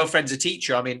 my girlfriend's a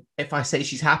teacher. I mean, if I say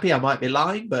she's happy, I might be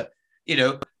lying, but you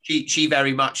know, she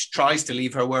very much tries to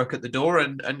leave her work at the door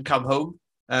and come home.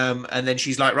 And then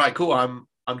she's like, right, cool,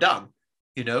 I'm done.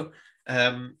 You know,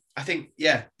 I think,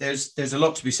 yeah, there's a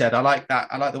lot to be said. I like that.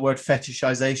 I like the word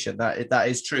fetishization. That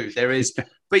is true. There is,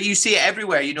 but you see it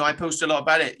everywhere. You know, I post a lot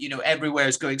about it. You know, everywhere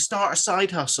is going, start a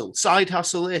side hustle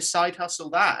this, side hustle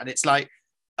that. And it's like,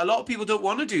 a lot of people don't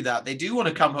want to do that. They do want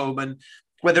to come home, and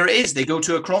whether it is they go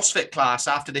to a CrossFit class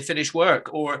after they finish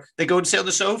work, or they go and sit on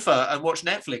the sofa and watch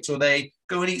Netflix, or they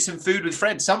go and eat some food with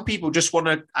friends. Some people just want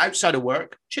to, outside of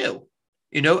work, chill,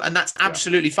 you know, and that's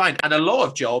absolutely fine. And a lot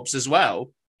of jobs as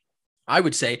well, I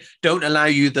would say, don't allow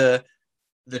you the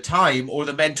time or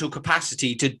the mental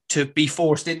capacity to be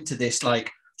forced into this,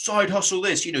 like, side hustle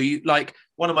this. You know, you, like,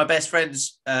 one of my best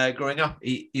friends growing up,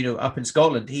 up in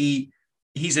Scotland,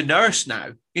 he's a nurse now,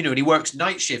 you know, and he works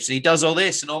night shifts and he does all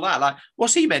this and all that. Like,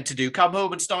 what's he meant to do? Come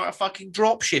home and start a fucking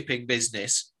drop shipping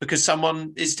business because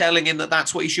someone is telling him that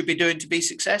that's what he should be doing to be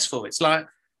successful? It's like,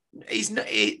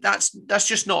 that's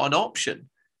just not an option,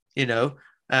 you know.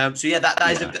 So yeah,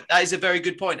 that is a very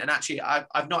good point. And actually,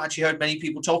 I've not actually heard many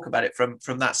people talk about it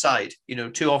from that side. You know,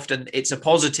 too often it's a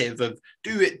positive of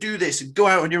do this and go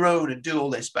out on your own and do all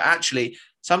this. But actually,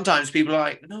 sometimes people are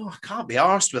like, no, I can't be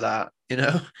arsed with that, you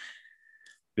know.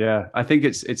 Yeah, I think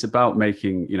it's about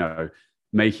making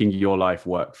your life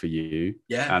work for you.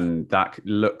 Yeah. And that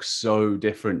looks so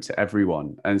different to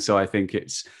everyone. And so I think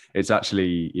it's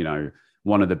actually, you know,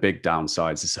 one of the big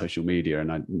downsides of social media.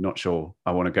 And I'm not sure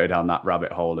I want to go down that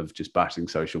rabbit hole of just bashing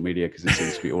social media, because it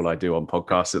seems to be all I do on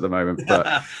podcasts at the moment.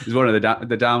 But it's one of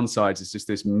the downsides is just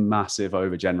this massive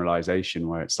overgeneralization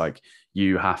where it's like,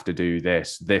 you have to do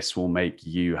this. This will make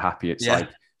you happy. It's like,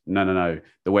 no.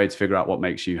 The way to figure out what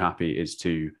makes you happy is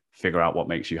to figure out what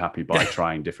makes you happy by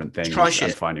trying different things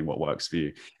and finding what works for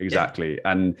you. Exactly.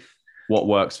 Yeah. And what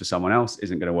works for someone else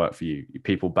isn't going to work for you.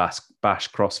 People bash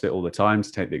CrossFit all the time,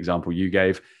 to take the example you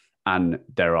gave. And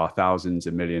there are thousands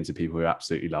and millions of people who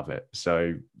absolutely love it.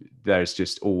 So there's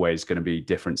just always going to be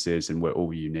differences, and we're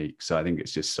all unique. So I think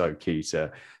it's just so key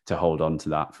to hold on to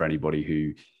that for anybody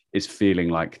who is feeling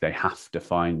like they have to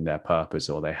find their purpose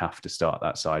or they have to start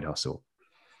that side hustle.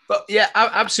 But yeah,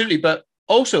 absolutely. But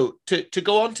also to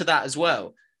go on to that as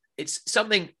well, it's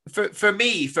something for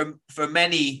me, for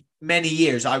many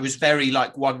years, I was very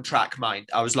like one track mind.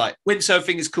 I was like,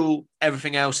 windsurfing is cool.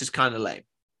 Everything else is kind of lame.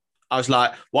 I was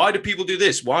like, why do people do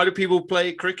this? Why do people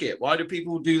play cricket? Why do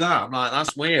people do that? I'm like,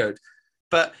 that's weird.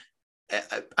 But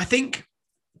I think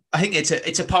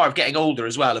it's a part of getting older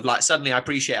as well. Of like, suddenly I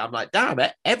appreciate it. I'm like, damn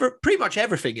it. Pretty much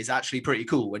everything is actually pretty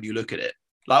cool when you look at it.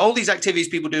 Like all these activities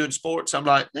people do in sports, I'm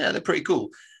like, yeah, they're pretty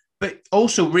cool. But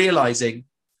also realizing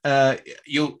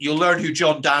you'll learn who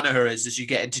John Danaher is as you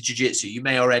get into jiu-jitsu. You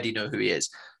may already know who he is.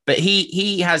 But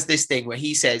he has this thing where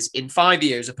he says in 5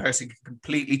 years, a person can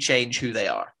completely change who they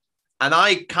are. And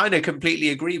I kind of completely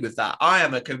agree with that. I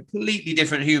am a completely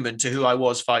different human to who I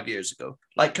was 5 years ago,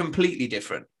 like completely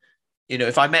different. You know,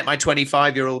 if I met my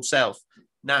 25-year-old self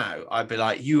now, I'd be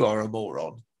like, you are a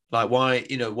moron. Like, why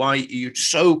are you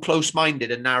so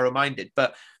close-minded and narrow-minded?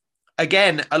 But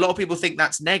again, a lot of people think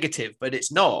that's negative, but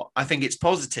it's not. I think it's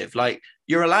positive. Like,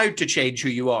 you're allowed to change who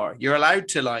you are. You're allowed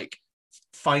to like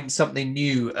find something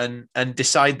new and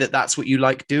decide that that's what you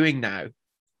like doing now.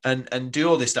 And do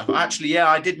all this stuff. Actually, yeah,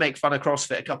 I did make fun of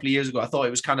CrossFit a couple of years ago. I thought it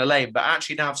was kind of lame, but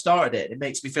actually now I've started it. It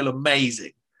makes me feel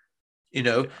amazing, you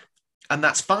know, and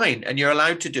that's fine. And you're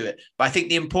allowed to do it. But I think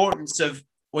the importance of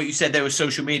what you said there with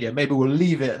social media, maybe we'll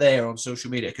leave it there on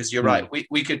social media, because you're right.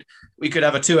 We could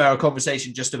have a 2-hour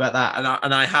conversation just about that.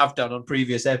 And I have done on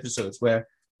previous episodes where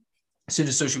as soon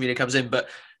as social media comes in. But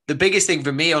the biggest thing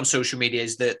for me on social media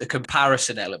is the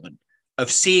comparison element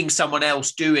of seeing someone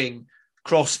else doing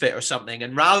CrossFit or something,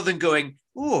 and rather than going,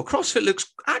 oh, CrossFit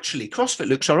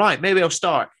looks all right, maybe I'll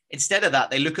start. Instead of that,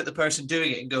 they look at the person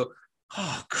doing it and go,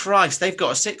 oh Christ, they've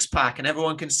got a 6-pack and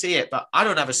everyone can see it, but I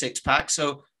don't have a 6-pack,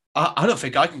 so I don't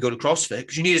think I can go to CrossFit,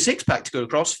 because you need a 6-pack to go to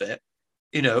CrossFit,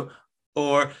 you know.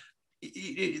 Or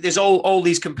there's all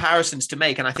these comparisons to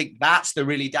make, and I think that's the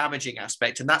really damaging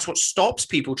aspect, and that's what stops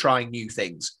people trying new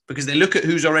things, because they look at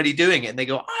who's already doing it and they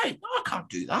go, I can't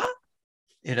do that.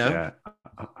 You know? Yeah,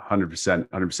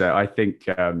 100%. I think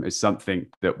it's something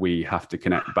that we have to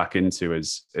connect back into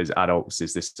as adults,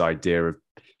 is this idea of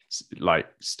like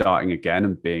starting again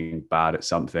and being bad at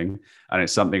something. And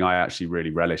it's something I actually really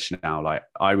relish now. Like,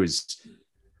 I was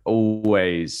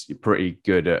always pretty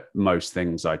good at most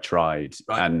things I tried.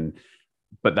 Right.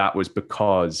 But that was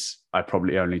because I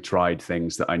probably only tried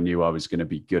things that I knew I was going to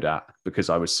be good at, because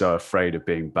I was so afraid of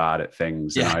being bad at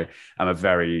things. Yeah. And I am a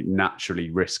very naturally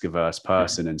risk averse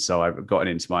person. And so I've gotten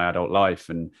into my adult life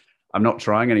and I'm not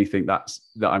trying anything that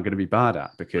I'm going to be bad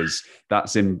at, because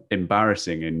that's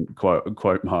embarrassing in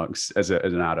quote marks as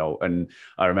an adult. And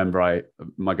I remember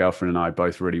my girlfriend and I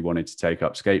both really wanted to take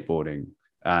up skateboarding,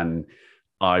 and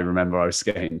I remember I was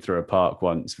skating through a park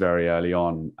once very early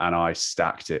on, and I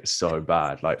stacked it so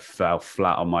bad, like fell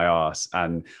flat on my ass.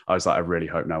 And I was like, I really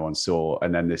hope no one saw.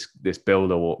 And then this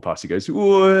builder walked past, he goes,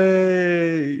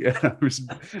 "Way!" And I was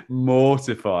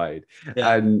mortified.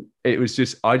 Yeah. And it was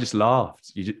just, I just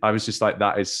laughed. I was just like,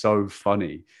 that is so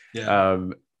funny. Yeah.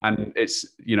 And it's,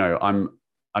 you know,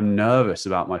 I'm nervous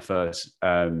about my first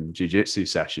jiu-jitsu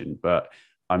session, but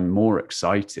I'm more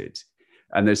excited.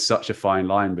 And there's such a fine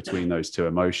line between those two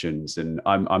emotions. And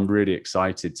I'm really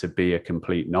excited to be a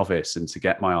complete novice and to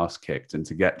get my ass kicked and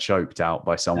to get choked out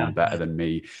by someone better than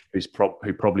me, who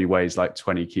probably weighs like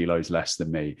 20 kilos less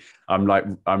than me.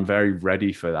 I'm very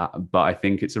ready for that. But I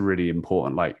think it's a really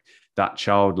important, like, that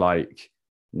childlike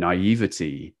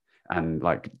naivety and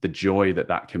like the joy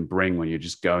that can bring when you're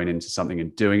just going into something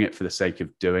and doing it for the sake of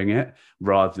doing it,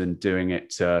 rather than doing it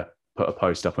to put a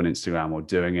post up on Instagram or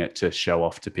doing it to show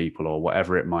off to people or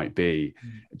whatever it might be.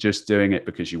 Just doing it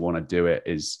because you want to do it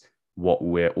is what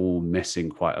we're all missing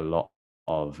quite a lot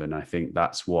of. And I think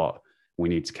that's what we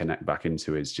need to connect back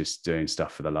into, is just doing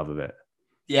stuff for the love of it.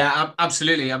 Yeah,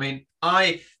 absolutely. I mean,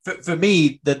 for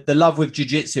me, the love with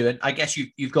jiu-jitsu, and I guess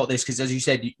you've got this because, as you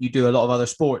said, you do a lot of other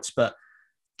sports, but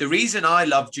the reason I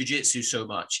love jiu-jitsu so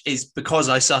much is because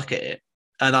I suck at it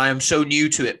and I am so new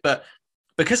to it. But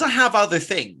because I have other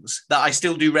things that I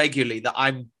still do regularly that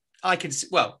I'm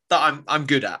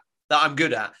good at.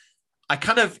 I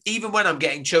kind of, even when I'm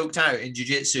getting choked out in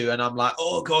jiu-jitsu and I'm like,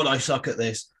 oh God, I suck at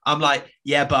this. I'm like,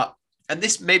 yeah, but and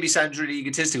this maybe sounds really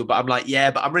egotistical, but I'm like,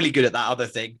 yeah, but I'm really good at that other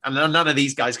thing. And none of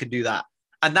these guys can do that.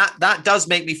 And that does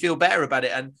make me feel better about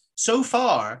it. And so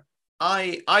far,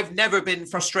 I've never been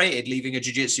frustrated leaving a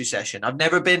jiu-jitsu session. I've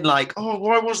never been like, oh,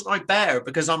 why wasn't I better?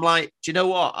 Because I'm like, do you know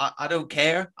what? I don't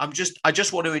care. I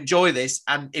just want to enjoy this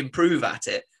and improve at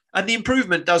it. And the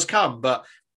improvement does come, but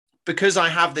because I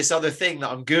have this other thing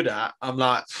that I'm good at, I'm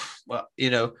like, well,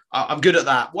 I'm good at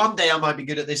that. One day I might be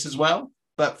good at this as well.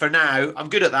 But for now, I'm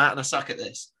good at that and I suck at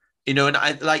this.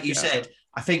 And like you said,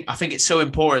 I think it's so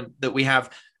important that we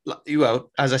have,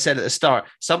 well, as I said at the start,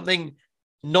 something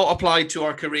not applied to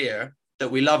our career that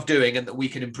we love doing and that we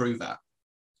can improve at.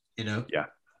 Yeah,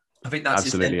 I think that's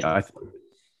absolutely.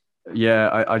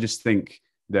 I just think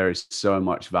there is so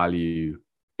much value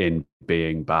in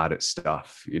being bad at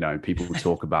stuff. People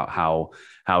talk about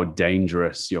how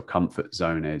dangerous your comfort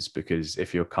zone is, because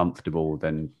if you're comfortable,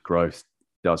 then growth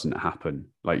doesn't happen.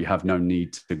 Like, you have no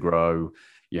need to grow,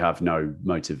 you have no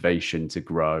motivation to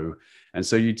grow. And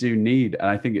so you do need, and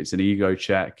I think it's an ego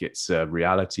check, it's a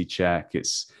reality check,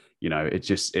 it's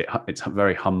it's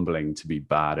very humbling to be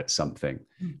bad at something,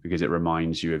 because it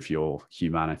reminds you of your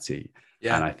humanity.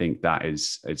 Yeah. And I think that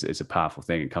it's a powerful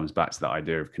thing. It comes back to that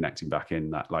idea of connecting back in,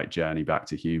 that like journey back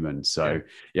to human. So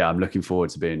yeah, I'm looking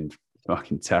forward to being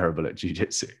fucking terrible at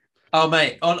jiu-jitsu. Oh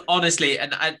mate, honestly,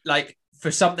 and I like, for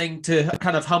something to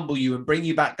kind of humble you and bring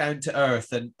you back down to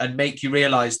earth and make you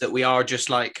realize that we are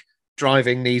just like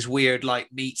driving these weird like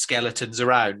meat skeletons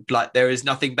around. Like, there is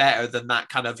nothing better than that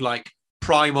kind of like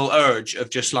primal urge of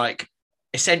just like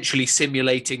essentially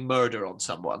simulating murder on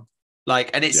someone. Like,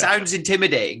 and it sounds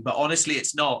intimidating, but honestly,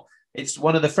 it's not. It's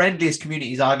one of the friendliest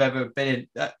communities I've ever been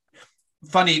in.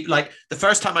 Funny, like the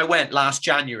first time I went last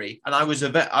January, and I was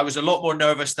a lot more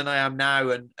nervous than I am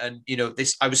now, and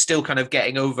I was still kind of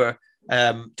getting over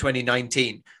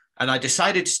 2019, and I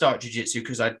decided to start jiu-jitsu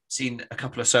because I'd seen a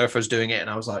couple of surfers doing it, and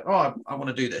I was like, oh, I want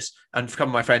to do this, and a couple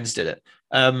of my friends did it.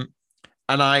 And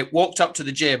I walked up to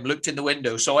the gym, looked in the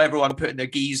window, saw everyone putting their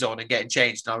gis on and getting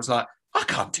changed, and I was like, I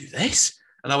can't do this.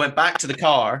 And I went back to the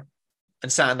car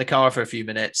and sat in the car for a few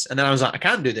minutes, and then I was like, I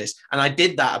can do this, and I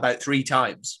did that about 3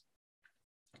 times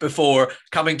before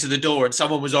coming to the door, and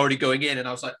someone was already going in, and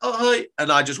I was like, oh, hi,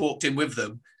 and I just walked in with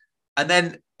them. And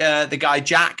then the guy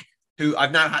Jack, who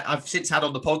I've since had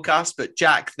on the podcast, but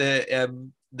Jack,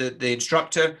 the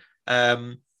instructor,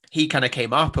 he kind of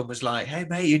came up and was like, hey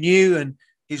mate, you new? And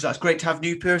he was like, it's great to have a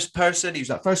new person. He was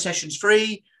like, first session's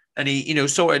free, and he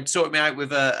sorted me out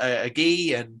with a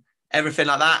gi and everything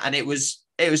like that. And it was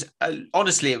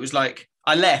honestly, it was like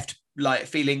I left like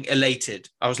feeling elated.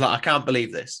 I was like, I can't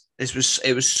believe this. It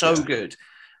was so good.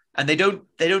 And they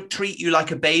don't treat you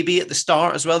like a baby at the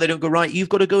start as well. They don't go, right, you've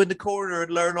got to go in the corner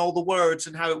and learn all the words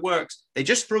and how it works. They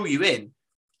just throw you in.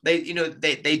 They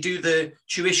do the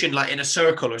tuition like in a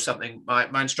circle or something.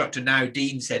 My instructor now,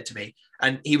 Dean, said to me,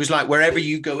 and he was like, wherever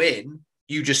you go in,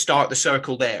 you just start the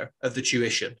circle there of the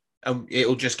tuition, and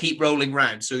it'll just keep rolling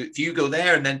round. So if you go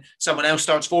there and then someone else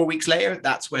starts 4 weeks later,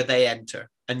 that's where they enter,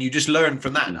 and you just learn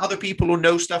from that. And other people will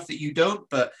know stuff that you don't,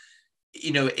 but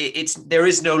there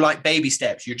is no like baby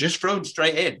steps. You're just thrown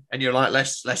straight in, and you're like,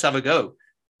 let's have a go.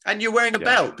 And you're wearing a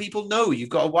belt. People know you've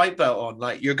got a white belt on.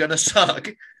 Like, you're gonna suck.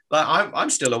 Like, I'm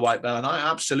still a white belt, and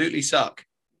I absolutely suck.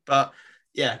 But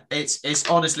yeah, it's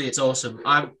honestly, it's awesome.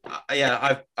 I'm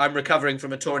recovering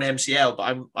from a torn MCL,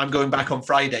 but I'm going back on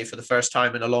Friday for the first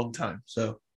time in a long time.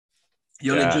 So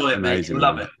you'll enjoy it, amazing, mate. You'll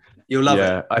love it. You'll love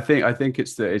it. I think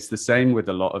it's the same with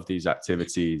a lot of these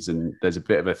activities, and there's a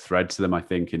bit of a thread to them, I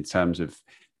think, in terms of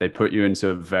they put you into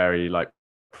a very like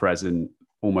present,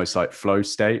 almost like flow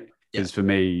state. Because for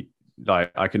me,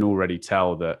 like, I can already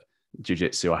tell that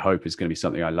jiu-jitsu, I hope, is going to be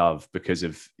something I love because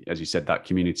of, as you said, that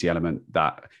community element,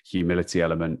 that humility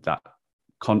element, that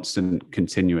constant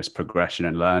continuous progression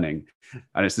and learning.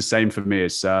 And it's the same for me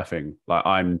as surfing. Like,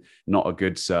 I'm not a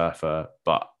good surfer,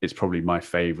 but it's probably my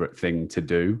favorite thing to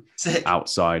do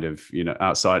outside of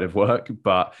work.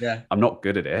 But I'm not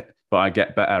good at it, but I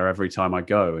get better every time I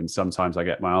go. And sometimes I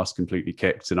get my ass completely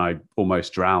kicked and I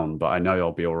almost drown, but I know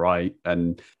I'll be all right.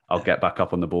 And I'll get back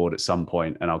up on the board at some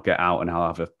point, and I'll get out and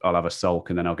I'll have a sulk,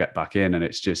 and then I'll get back in. And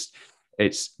it's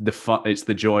the fun, it's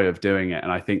the joy of doing it.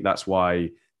 And I think that's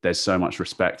why there's so much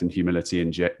respect and humility in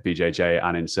BJJ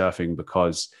and in surfing,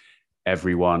 because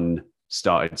everyone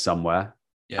started somewhere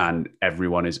and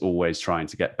everyone is always trying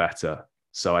to get better.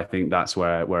 So I think that's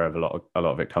where a lot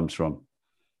of it comes from.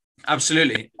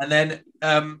 Absolutely. And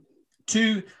then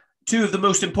two of the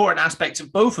most important aspects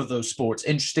of both of those sports,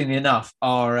 interestingly enough,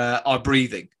 are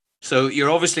breathing. So you're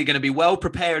obviously going to be well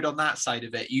prepared on that side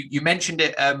of it. You mentioned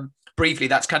it briefly.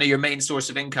 That's kind of your main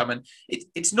source of income, and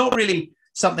it's not really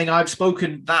something I've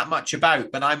spoken that much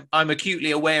about, but I'm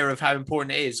acutely aware of how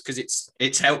important it is, because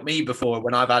it's helped me before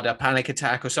when I've had a panic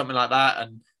attack or something like that.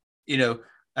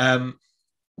 And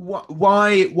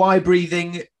why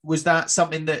breathing? Was that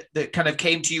something that kind of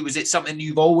came to you? Was it something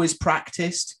you've always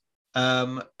practiced?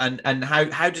 And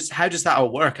how does that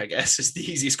all work? I guess is the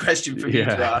easiest question for me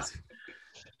to ask.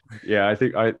 Yeah, I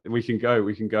think we can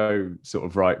go sort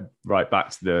of right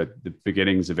back to the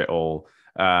beginnings of it all.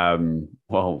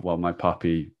 While my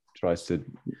puppy tries to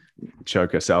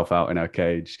choke herself out in her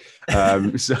cage.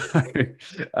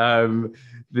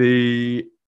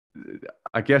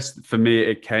 I guess for me,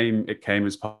 it came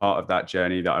as part of that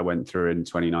journey that I went through in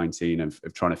 2019 of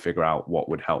trying to figure out what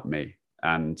would help me.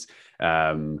 And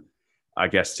I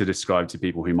guess to describe to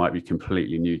people who might be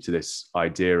completely new to this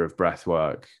idea of breath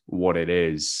work, what it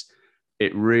is,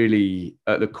 it really,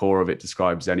 at the core of it,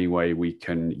 describes any way we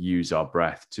can use our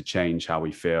breath to change how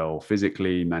we feel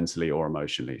physically, mentally, or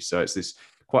emotionally. So it's this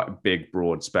quite a big,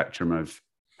 broad spectrum of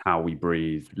how we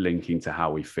breathe, linking to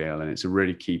how we feel. And it's a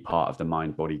really key part of the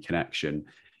mind-body connection.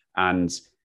 And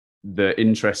the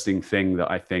interesting thing that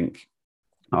I think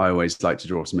I always like to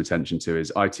draw some attention to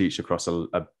is I teach across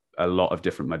a lot of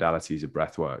different modalities of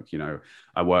breath work.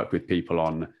 I work with people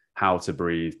on how to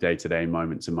breathe day to day,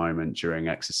 moment to moment, during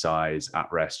exercise,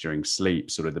 at rest, during sleep,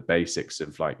 sort of the basics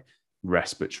of like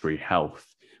respiratory health.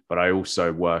 But I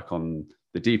also work on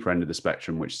the deeper end of the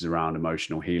spectrum, which is around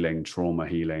emotional healing, trauma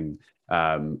healing,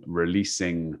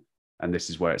 releasing. And this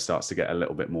is where it starts to get a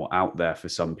little bit more out there for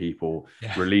some people,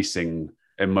 releasing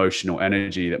emotional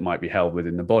energy that might be held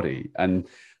within the body. And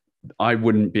I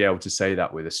wouldn't be able to say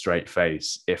that with a straight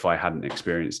face if I hadn't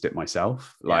experienced it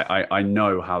myself. Like I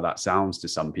know how that sounds to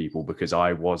some people, because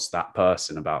I was that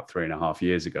person about 3.5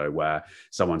 years ago where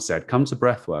someone said, come to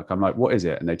breathwork. I'm like, what is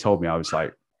it? And they told me, I was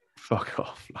like, fuck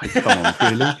off. Like, come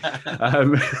on,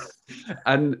 really?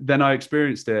 And then I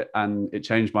experienced it and it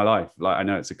changed my life. Like, I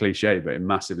know it's a cliche, but it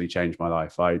massively changed my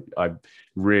life. I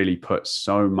really put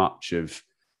so much of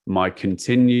my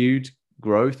continued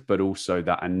growth, but also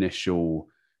that initial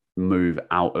move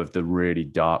out of the really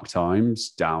dark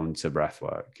times down to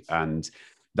breathwork. And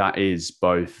that is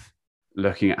both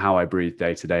looking at how I breathe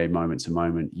day to day, moment to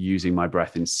moment, using my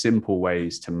breath in simple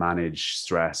ways to manage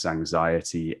stress,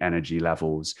 anxiety, energy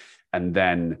levels, and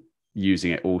then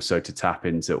using it also to tap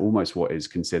into almost what is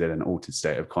considered an altered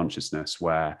state of consciousness,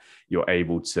 where you're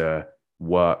able to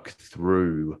work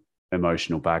through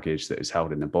emotional baggage that is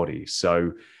held in the body.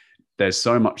 So there's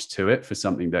so much to it for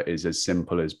something that is as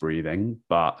simple as breathing,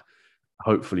 but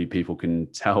hopefully people can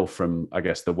tell from, I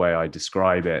guess, the way I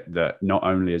describe it, that not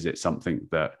only is it something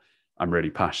that I'm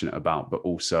really passionate about, but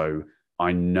also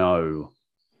I know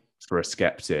for a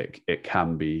skeptic, it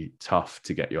can be tough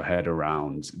to get your head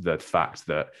around the fact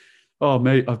that, oh,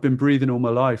 mate, I've been breathing all my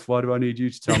life. Why do I need you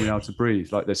to tell me how to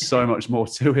breathe? Like, there's so much more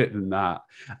to it than that.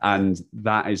 And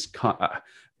that is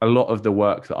a lot of the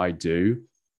work that I do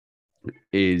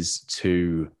is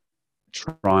to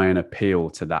try and appeal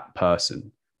to that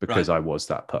person, because I was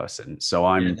that person. So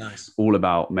I'm all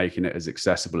about making it as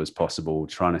accessible as possible,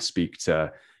 trying to speak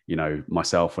to,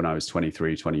 myself when I was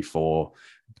 23, 24,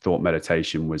 thought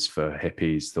meditation was for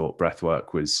hippies, thought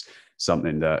breathwork was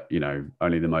something that,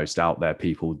 only the most out there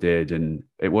people did. And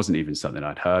it wasn't even something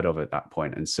I'd heard of at that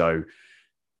point. And so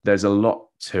there's a lot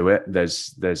to it.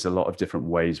 There's a lot of different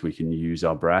ways we can use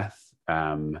our breath.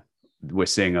 We're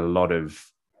seeing a lot of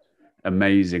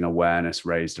amazing awareness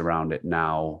raised around it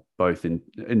now, both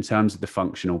in terms of the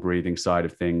functional breathing side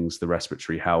of things, the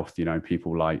respiratory health.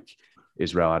 People like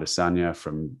Israel Adesanya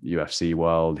from UFC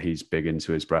World, he's big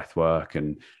into his breath work,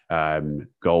 and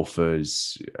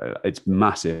golfers, it's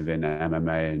massive in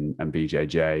MMA and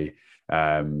BJJ.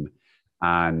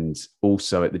 And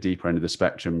also at the deeper end of the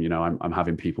spectrum, I'm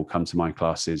having people come to my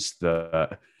classes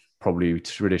that probably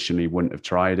traditionally wouldn't have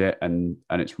tried it, and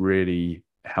it's really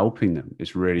helping them.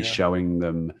 It's really showing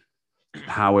them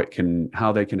how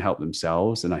they can help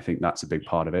themselves. And I think that's a big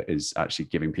part of it, is actually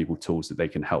giving people tools that they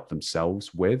can help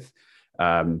themselves with.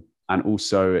 And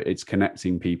also it's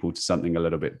connecting people to something a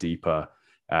little bit deeper.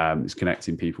 It's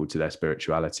connecting people to their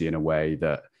spirituality in a way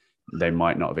that they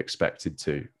might not have expected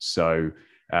to. So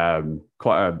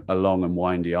quite a long and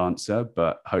windy answer,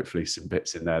 but hopefully some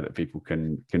bits in there that people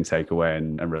can take away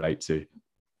and relate to.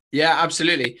 Yeah,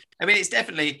 absolutely. I mean, it's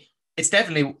definitely,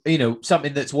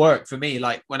 something that's worked for me.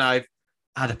 Like when I've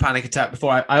had a panic attack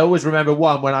before, I always remember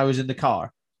one when I was in the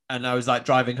car and I was like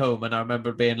driving home, and I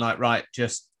remember being like, right,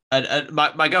 and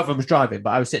my girlfriend was driving, but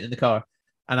I was sitting in the car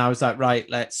and I was like, right,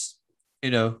 let's,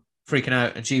 freaking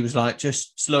out. And she was like,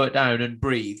 just slow it down and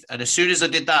breathe. And as soon as I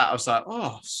did that, I was like,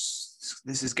 oh,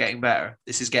 this is getting better.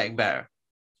 This is getting better.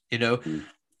 you know.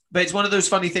 But it's one of those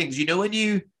funny things,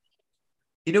 when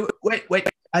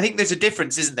I think there's a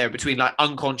difference, isn't there, between like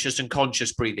unconscious and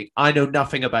conscious breathing. I know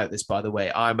nothing about this, by the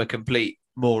way. I'm a complete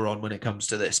moron when it comes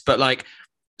to this. But like,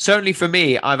 certainly for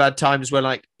me, I've had times where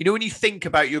like, when you think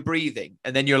about your breathing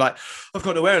and then you're like, I've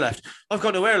got nowhere left. I've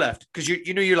got nowhere left. Because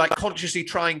you're like consciously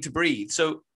trying to breathe.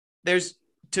 So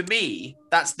to me,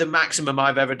 that's the maximum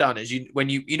I've ever done is when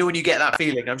you get that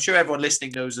feeling. I'm sure everyone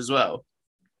listening knows as well.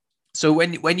 So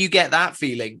when you get that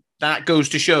feeling, that goes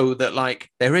to show that like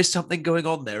there is something going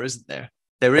on there, isn't there?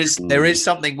 There is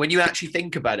something when you actually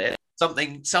think about it,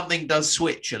 something does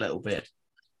switch a little bit.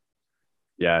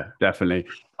 Yeah, definitely.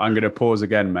 I'm going to pause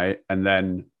again, mate, and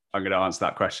then I'm going to answer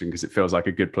that question because it feels like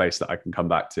a good place that I can come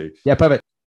back to. Yeah, perfect.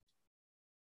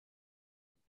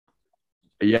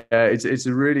 Yeah, it's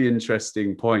a really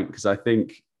interesting point because I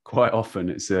think quite often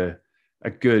it's a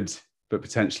good but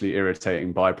potentially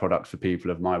irritating byproduct for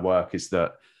people of my work is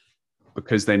that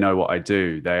because they know what I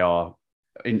do, they are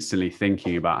instantly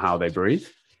thinking about how they breathe.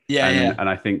 And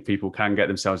I think people can get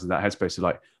themselves in that headspace of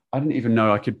like, I didn't even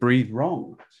know I could breathe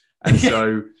wrong. And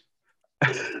so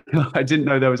I didn't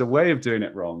know there was a way of doing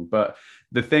it wrong. But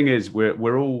the thing is,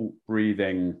 we're all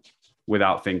breathing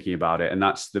without thinking about it. And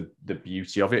that's the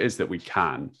beauty of it, is that we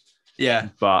can. Yeah.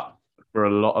 But for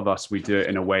a lot of us, we do it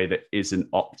in a way that isn't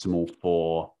optimal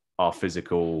for our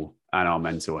physical and our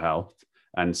mental health.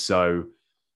 And so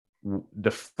the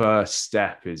first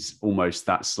step is almost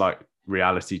that slight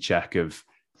reality check of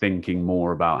thinking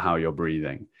more about how you're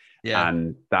breathing. Yeah.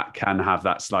 And that can have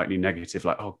that slightly negative,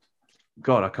 like, oh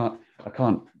God, I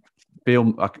can't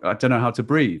feel, I don't know how to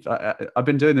breathe. I've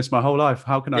been doing this my whole life.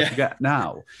 How can I forget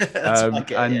now?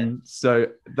 So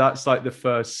that's like the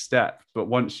first step. But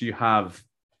once you have,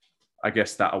 I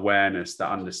guess, that awareness,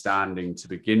 that understanding to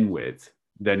begin with,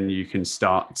 then you can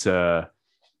start to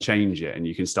change it and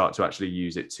you can start to actually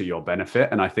use it to your benefit.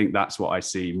 And I think that's what I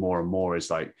see more and more is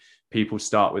like people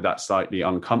start with that slightly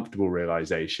uncomfortable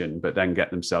realization, but then get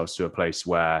themselves to a place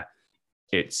where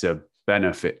it's a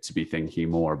benefit to be thinking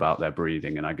more about their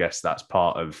breathing. And I guess that's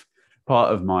part of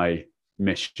my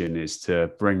mission, is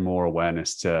to bring more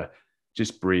awareness to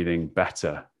just breathing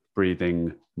better,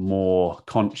 breathing more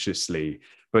consciously,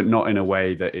 but not in a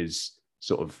way that is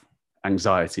sort of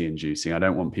anxiety inducing. I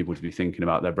don't want people to be thinking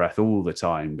about their breath all the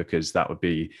time because that would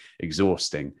be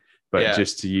exhausting, but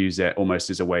just to use it almost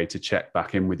as a way to check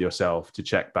back in with yourself, to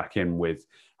check back in with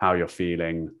how you're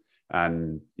feeling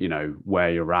and, where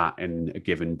you're at in a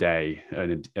given day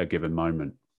and a given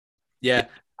moment. Yeah,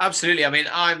 absolutely. I mean,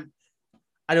 I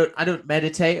don't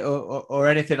meditate or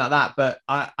anything like that, but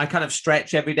I kind of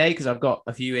stretch every day because I've got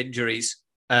a few injuries.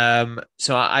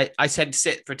 So I tend to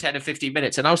sit for 10 or 15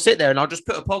 minutes and I'll sit there and I'll just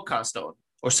put a podcast on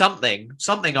or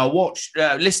something I'll watch,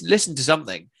 listen to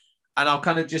something, and I'll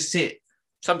kind of just sit.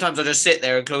 Sometimes I'll just sit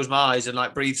there and close my eyes and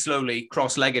like breathe slowly,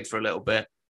 cross-legged for a little bit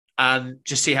and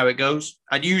just see how it goes.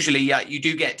 And usually, you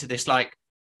do get to this like,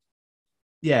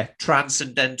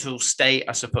 transcendental state,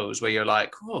 I suppose, where you're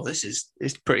like, oh,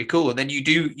 it's pretty cool. And then you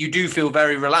do feel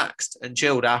very relaxed and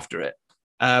chilled after it.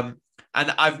 And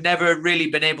I've never really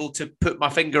been able to put my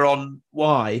finger on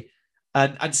why.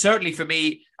 And certainly for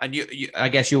me, and you I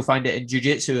guess you'll find it in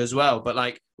jiu-jitsu as well, but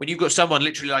like when you've got someone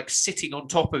literally like sitting on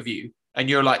top of you and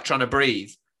you're like trying to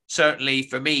breathe, certainly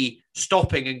for me,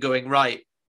 stopping and going, right,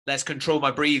 let's control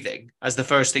my breathing as the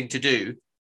first thing to do.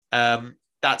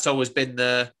 That's always been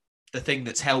the thing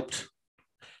that's helped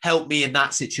me in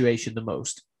that situation the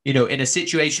most. In a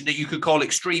situation that you could call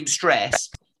extreme stress,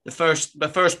 the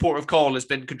first port of call has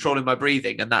been controlling my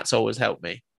breathing, and that's always helped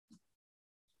me.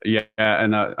 Yeah,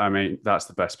 and I mean, that's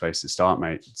the best place to start,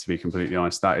 mate, to be completely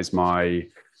honest. That is I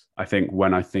think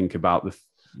when I think about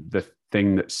the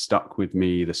thing that stuck with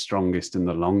me the strongest and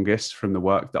the longest from the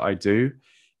work that I do,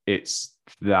 it's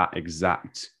that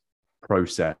exact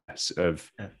process of,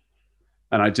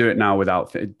 and I do it now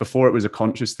before it was a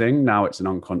conscious thing, now it's an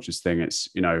unconscious thing. It's,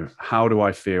 how do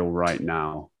I feel right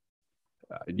now?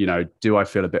 Do I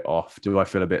feel a bit off? Do I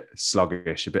feel a bit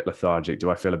sluggish, a bit lethargic? Do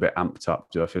I feel a bit amped up?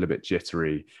 Do I feel a bit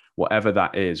jittery? Whatever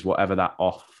that is, whatever that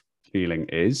off feeling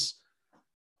is,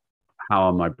 how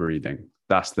am I breathing?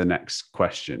 That's the next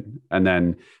question. And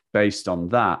then based on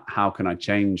that, how can I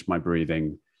change my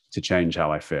breathing to change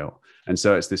how I feel? And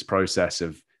so it's this process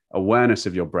of awareness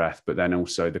of your breath, but then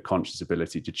also the conscious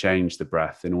ability to change the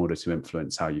breath in order to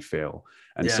influence how you feel.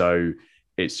 And so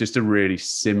it's just a really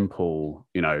simple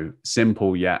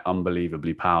yet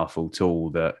unbelievably powerful tool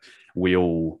that we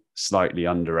all slightly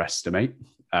underestimate.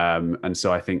 And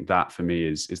so I think that for me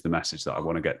is the message that I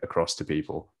want to get across to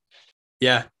people.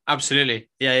 Yeah, absolutely.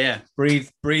 Yeah. Breathe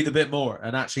a bit more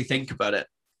and actually think about it.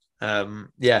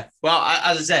 Yeah. Well,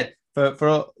 as I said,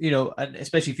 for and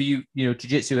especially for you,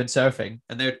 jiu-jitsu and surfing,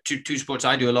 and they're two sports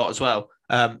I do a lot as well.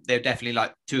 They're definitely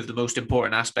like two of the most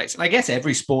important aspects. And I guess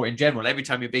every sport in general, every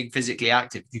time you're being physically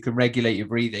active, if you can regulate your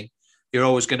breathing, you're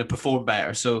always going to perform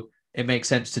better. So it makes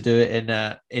sense to do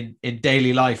it in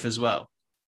daily life as well.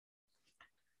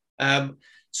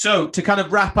 So to kind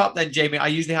of wrap up then, Jamie, I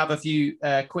usually have a few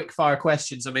quick fire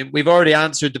questions. I mean, we've already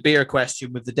answered the beer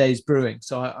question with the day's brewing,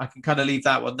 so I can kind of leave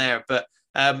that one there. But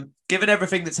given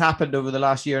everything that's happened over the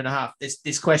last year and a half,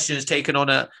 this question has taken on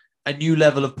a new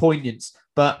level of poignance.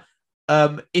 But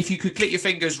if you could click your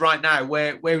fingers right now,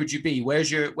 where would you be?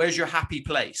 Where's your happy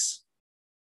place?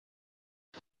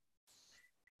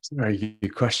 It's a very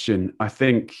good question. I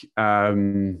think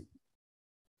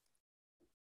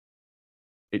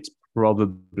it's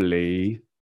probably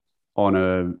on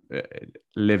a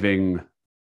living,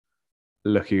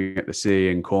 looking at the sea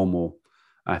in Cornwall.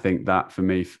 I think that for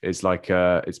me is like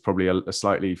it's probably a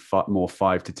slightly more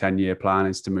 5 to 10 year plan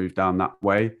is to move down that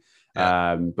way.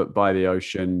 Yeah. But by the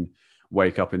ocean,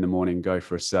 wake up in the morning, go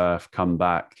for a surf, come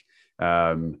back,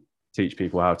 teach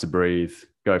people how to breathe,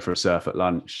 go for a surf at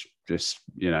lunch, just,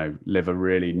 live a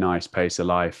really nice pace of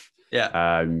life.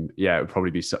 Yeah. Yeah, it would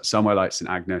probably be somewhere like St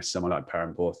Agnes, somewhere like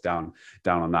Perranporth, down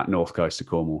on that north coast of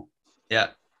Cornwall. Yeah.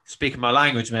 Speaking my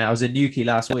language, man. I was in Newquay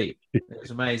last week. It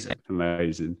was amazing.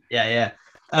 Amazing. Yeah.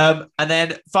 And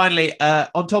then finally,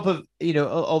 on top of,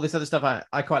 all this other stuff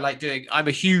I quite like doing, I'm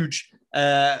a huge,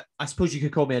 I suppose you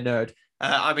could call me a nerd.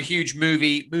 I'm a huge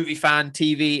movie fan,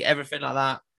 TV, everything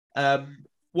like that.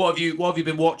 What have you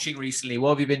been watching recently?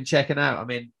 What have you been checking out? I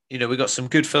mean, we got some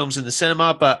good films in the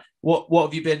cinema, but what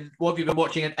have you been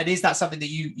watching? And is that something that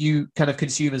you kind of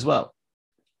consume as well?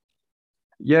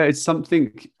 Yeah, it's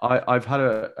something I've had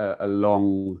a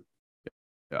long.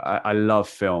 I love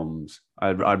films.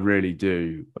 I really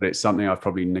do, but it's something I've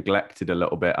probably neglected a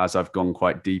little bit as I've gone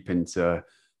quite deep into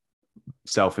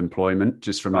self-employment,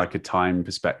 just from like a time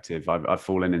perspective. I've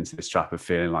fallen into this trap of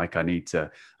feeling like I need to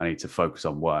focus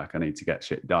on work. I need to get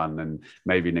shit done, and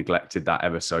maybe neglected that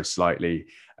ever so slightly.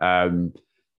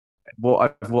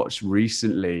 What I've watched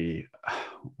recently,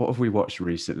 what have we watched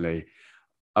recently?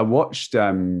 I watched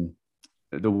the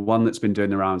one that's been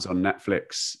doing the rounds on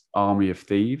Netflix, Army of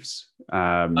Thieves.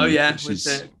 Oh yeah, with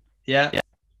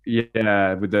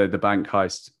the bank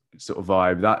heist sort of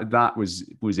vibe. That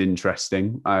was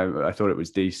interesting. I thought it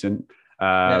was decent.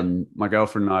 My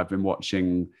girlfriend and I have been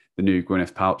watching the new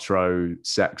Gwyneth Paltrow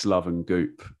Sex, Love and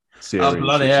Goop series. Oh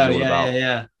bloody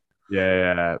hell!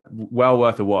 Yeah. Well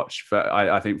worth a watch.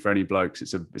 I think for any blokes,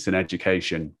 it's an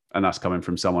education, and that's coming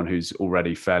from someone who's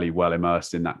already fairly well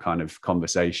immersed in that kind of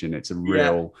conversation. It's a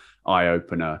real eye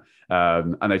opener.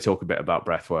 And they talk a bit about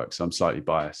breathwork, so I'm slightly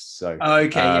biased. So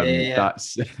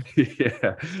that's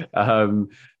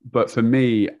but for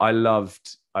me, I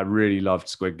really loved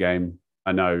Squid Game.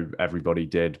 I know everybody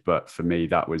did, but for me,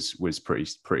 that was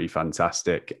pretty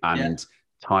fantastic. And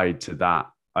tied to that,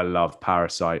 I love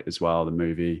Parasite as well, the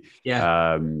movie.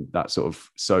 Yeah. That sort of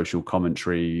social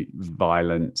commentary,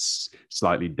 violence,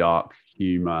 slightly dark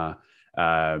humor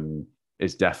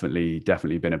is definitely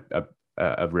been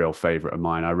a real favorite of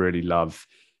mine. I really love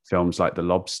films like The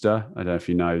Lobster. I don't know if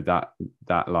you know that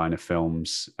line of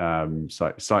films,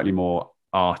 slightly more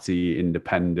arty,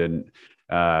 independent.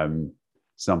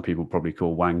 Some people probably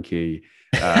call wanky.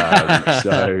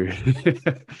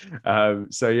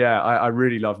 So yeah, I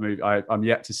really love movies. I'm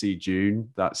yet to see Dune.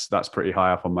 That's pretty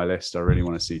high up on my list. I really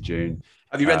want to see Dune.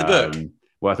 Have you read the book?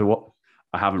 What?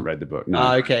 I haven't read the book.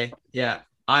 No. Okay. Yeah.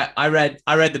 I read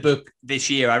the book this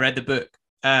year. I read the book.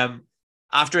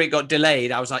 After it got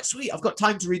delayed, I was like, sweet, I've got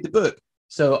time to read the book.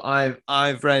 So I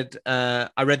read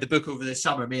the book over the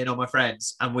summer, me and all my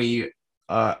friends, and we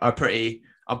I'm pretty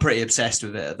obsessed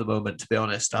with it at the moment, to be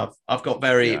honest. I've got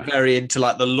very into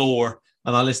like the lore,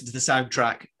 and I listen to the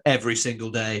soundtrack every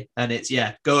single day. And it's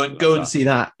go and see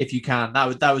that if you can.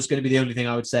 That was going to be the only thing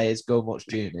I would say is go and watch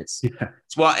Dune. It's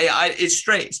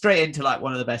straight into like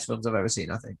one of the best films I've ever seen.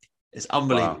 I think it's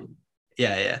unbelievable. Wow.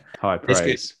 Yeah. High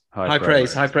praise. High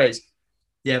praise.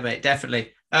 Yeah, mate,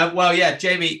 definitely. Well, yeah,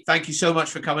 Jamie, thank you so much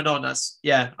for coming on. I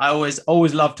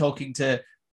always love talking to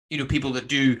people that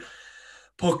do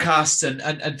podcasts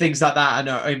and things like that and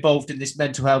are involved in this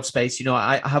mental health space.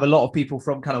 I have a lot of people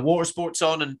from kind of water sports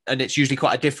on, and it's usually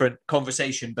quite a different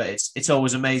conversation, but it's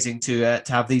always amazing to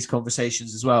have these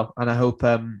conversations as well. And I hope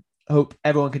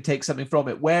everyone can take something from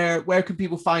it. Where can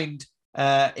people find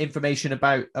information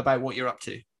about what you're up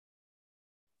to?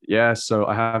 Yeah, so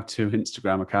I have two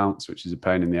Instagram accounts, which is a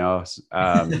pain in the ass,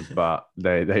 but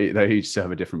they each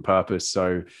serve a different purpose.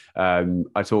 So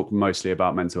I talk mostly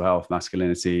about mental health,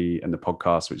 masculinity, and the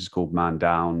podcast, which is called Man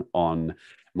Down, on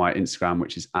my Instagram,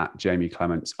 which is at Jamie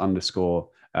Clements _.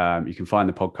 You can find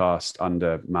the podcast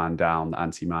under Man Down, the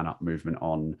anti-man up movement,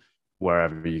 on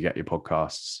wherever you get your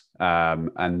podcasts.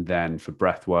 And then for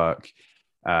Breathwork,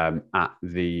 at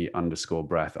the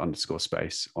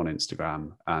 _breath_space on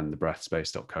Instagram, and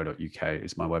thebreathspace.co.uk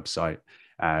is my website.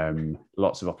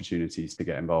 Lots of opportunities to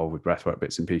get involved with breathwork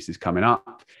bits and pieces coming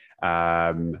up,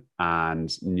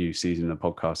 and new season of the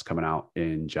podcast coming out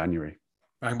in January.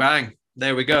 Bang, bang.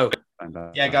 There we go.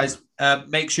 Yeah, guys,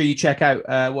 make sure you check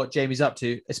out what Jamie's up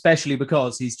to, especially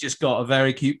because he's just got a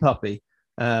very cute puppy.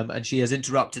 And she has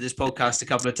interrupted this podcast a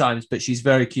couple of times, but she's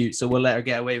very cute, so we'll let her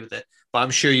get away with it. But I'm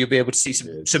sure you'll be able to see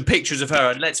some pictures of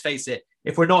her. And let's face it,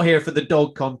 if we're not here for the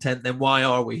dog content, then why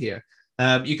are we here?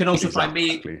 You can also find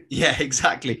me. Yeah,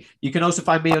 exactly. You can also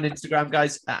find me on Instagram,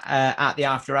 guys, at the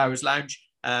After Hours Lounge.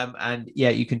 And yeah,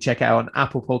 you can check out on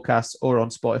Apple Podcasts or on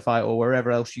Spotify or wherever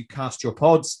else you cast your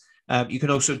pods. You can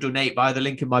also donate via the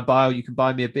link in my bio. You can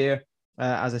buy me a beer.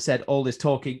 As I said, all this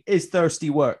talking is thirsty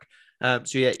work.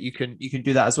 So yeah, you can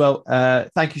do that as well.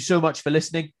 Thank you so much for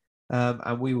listening.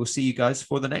 And we will see you guys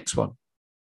for the next one.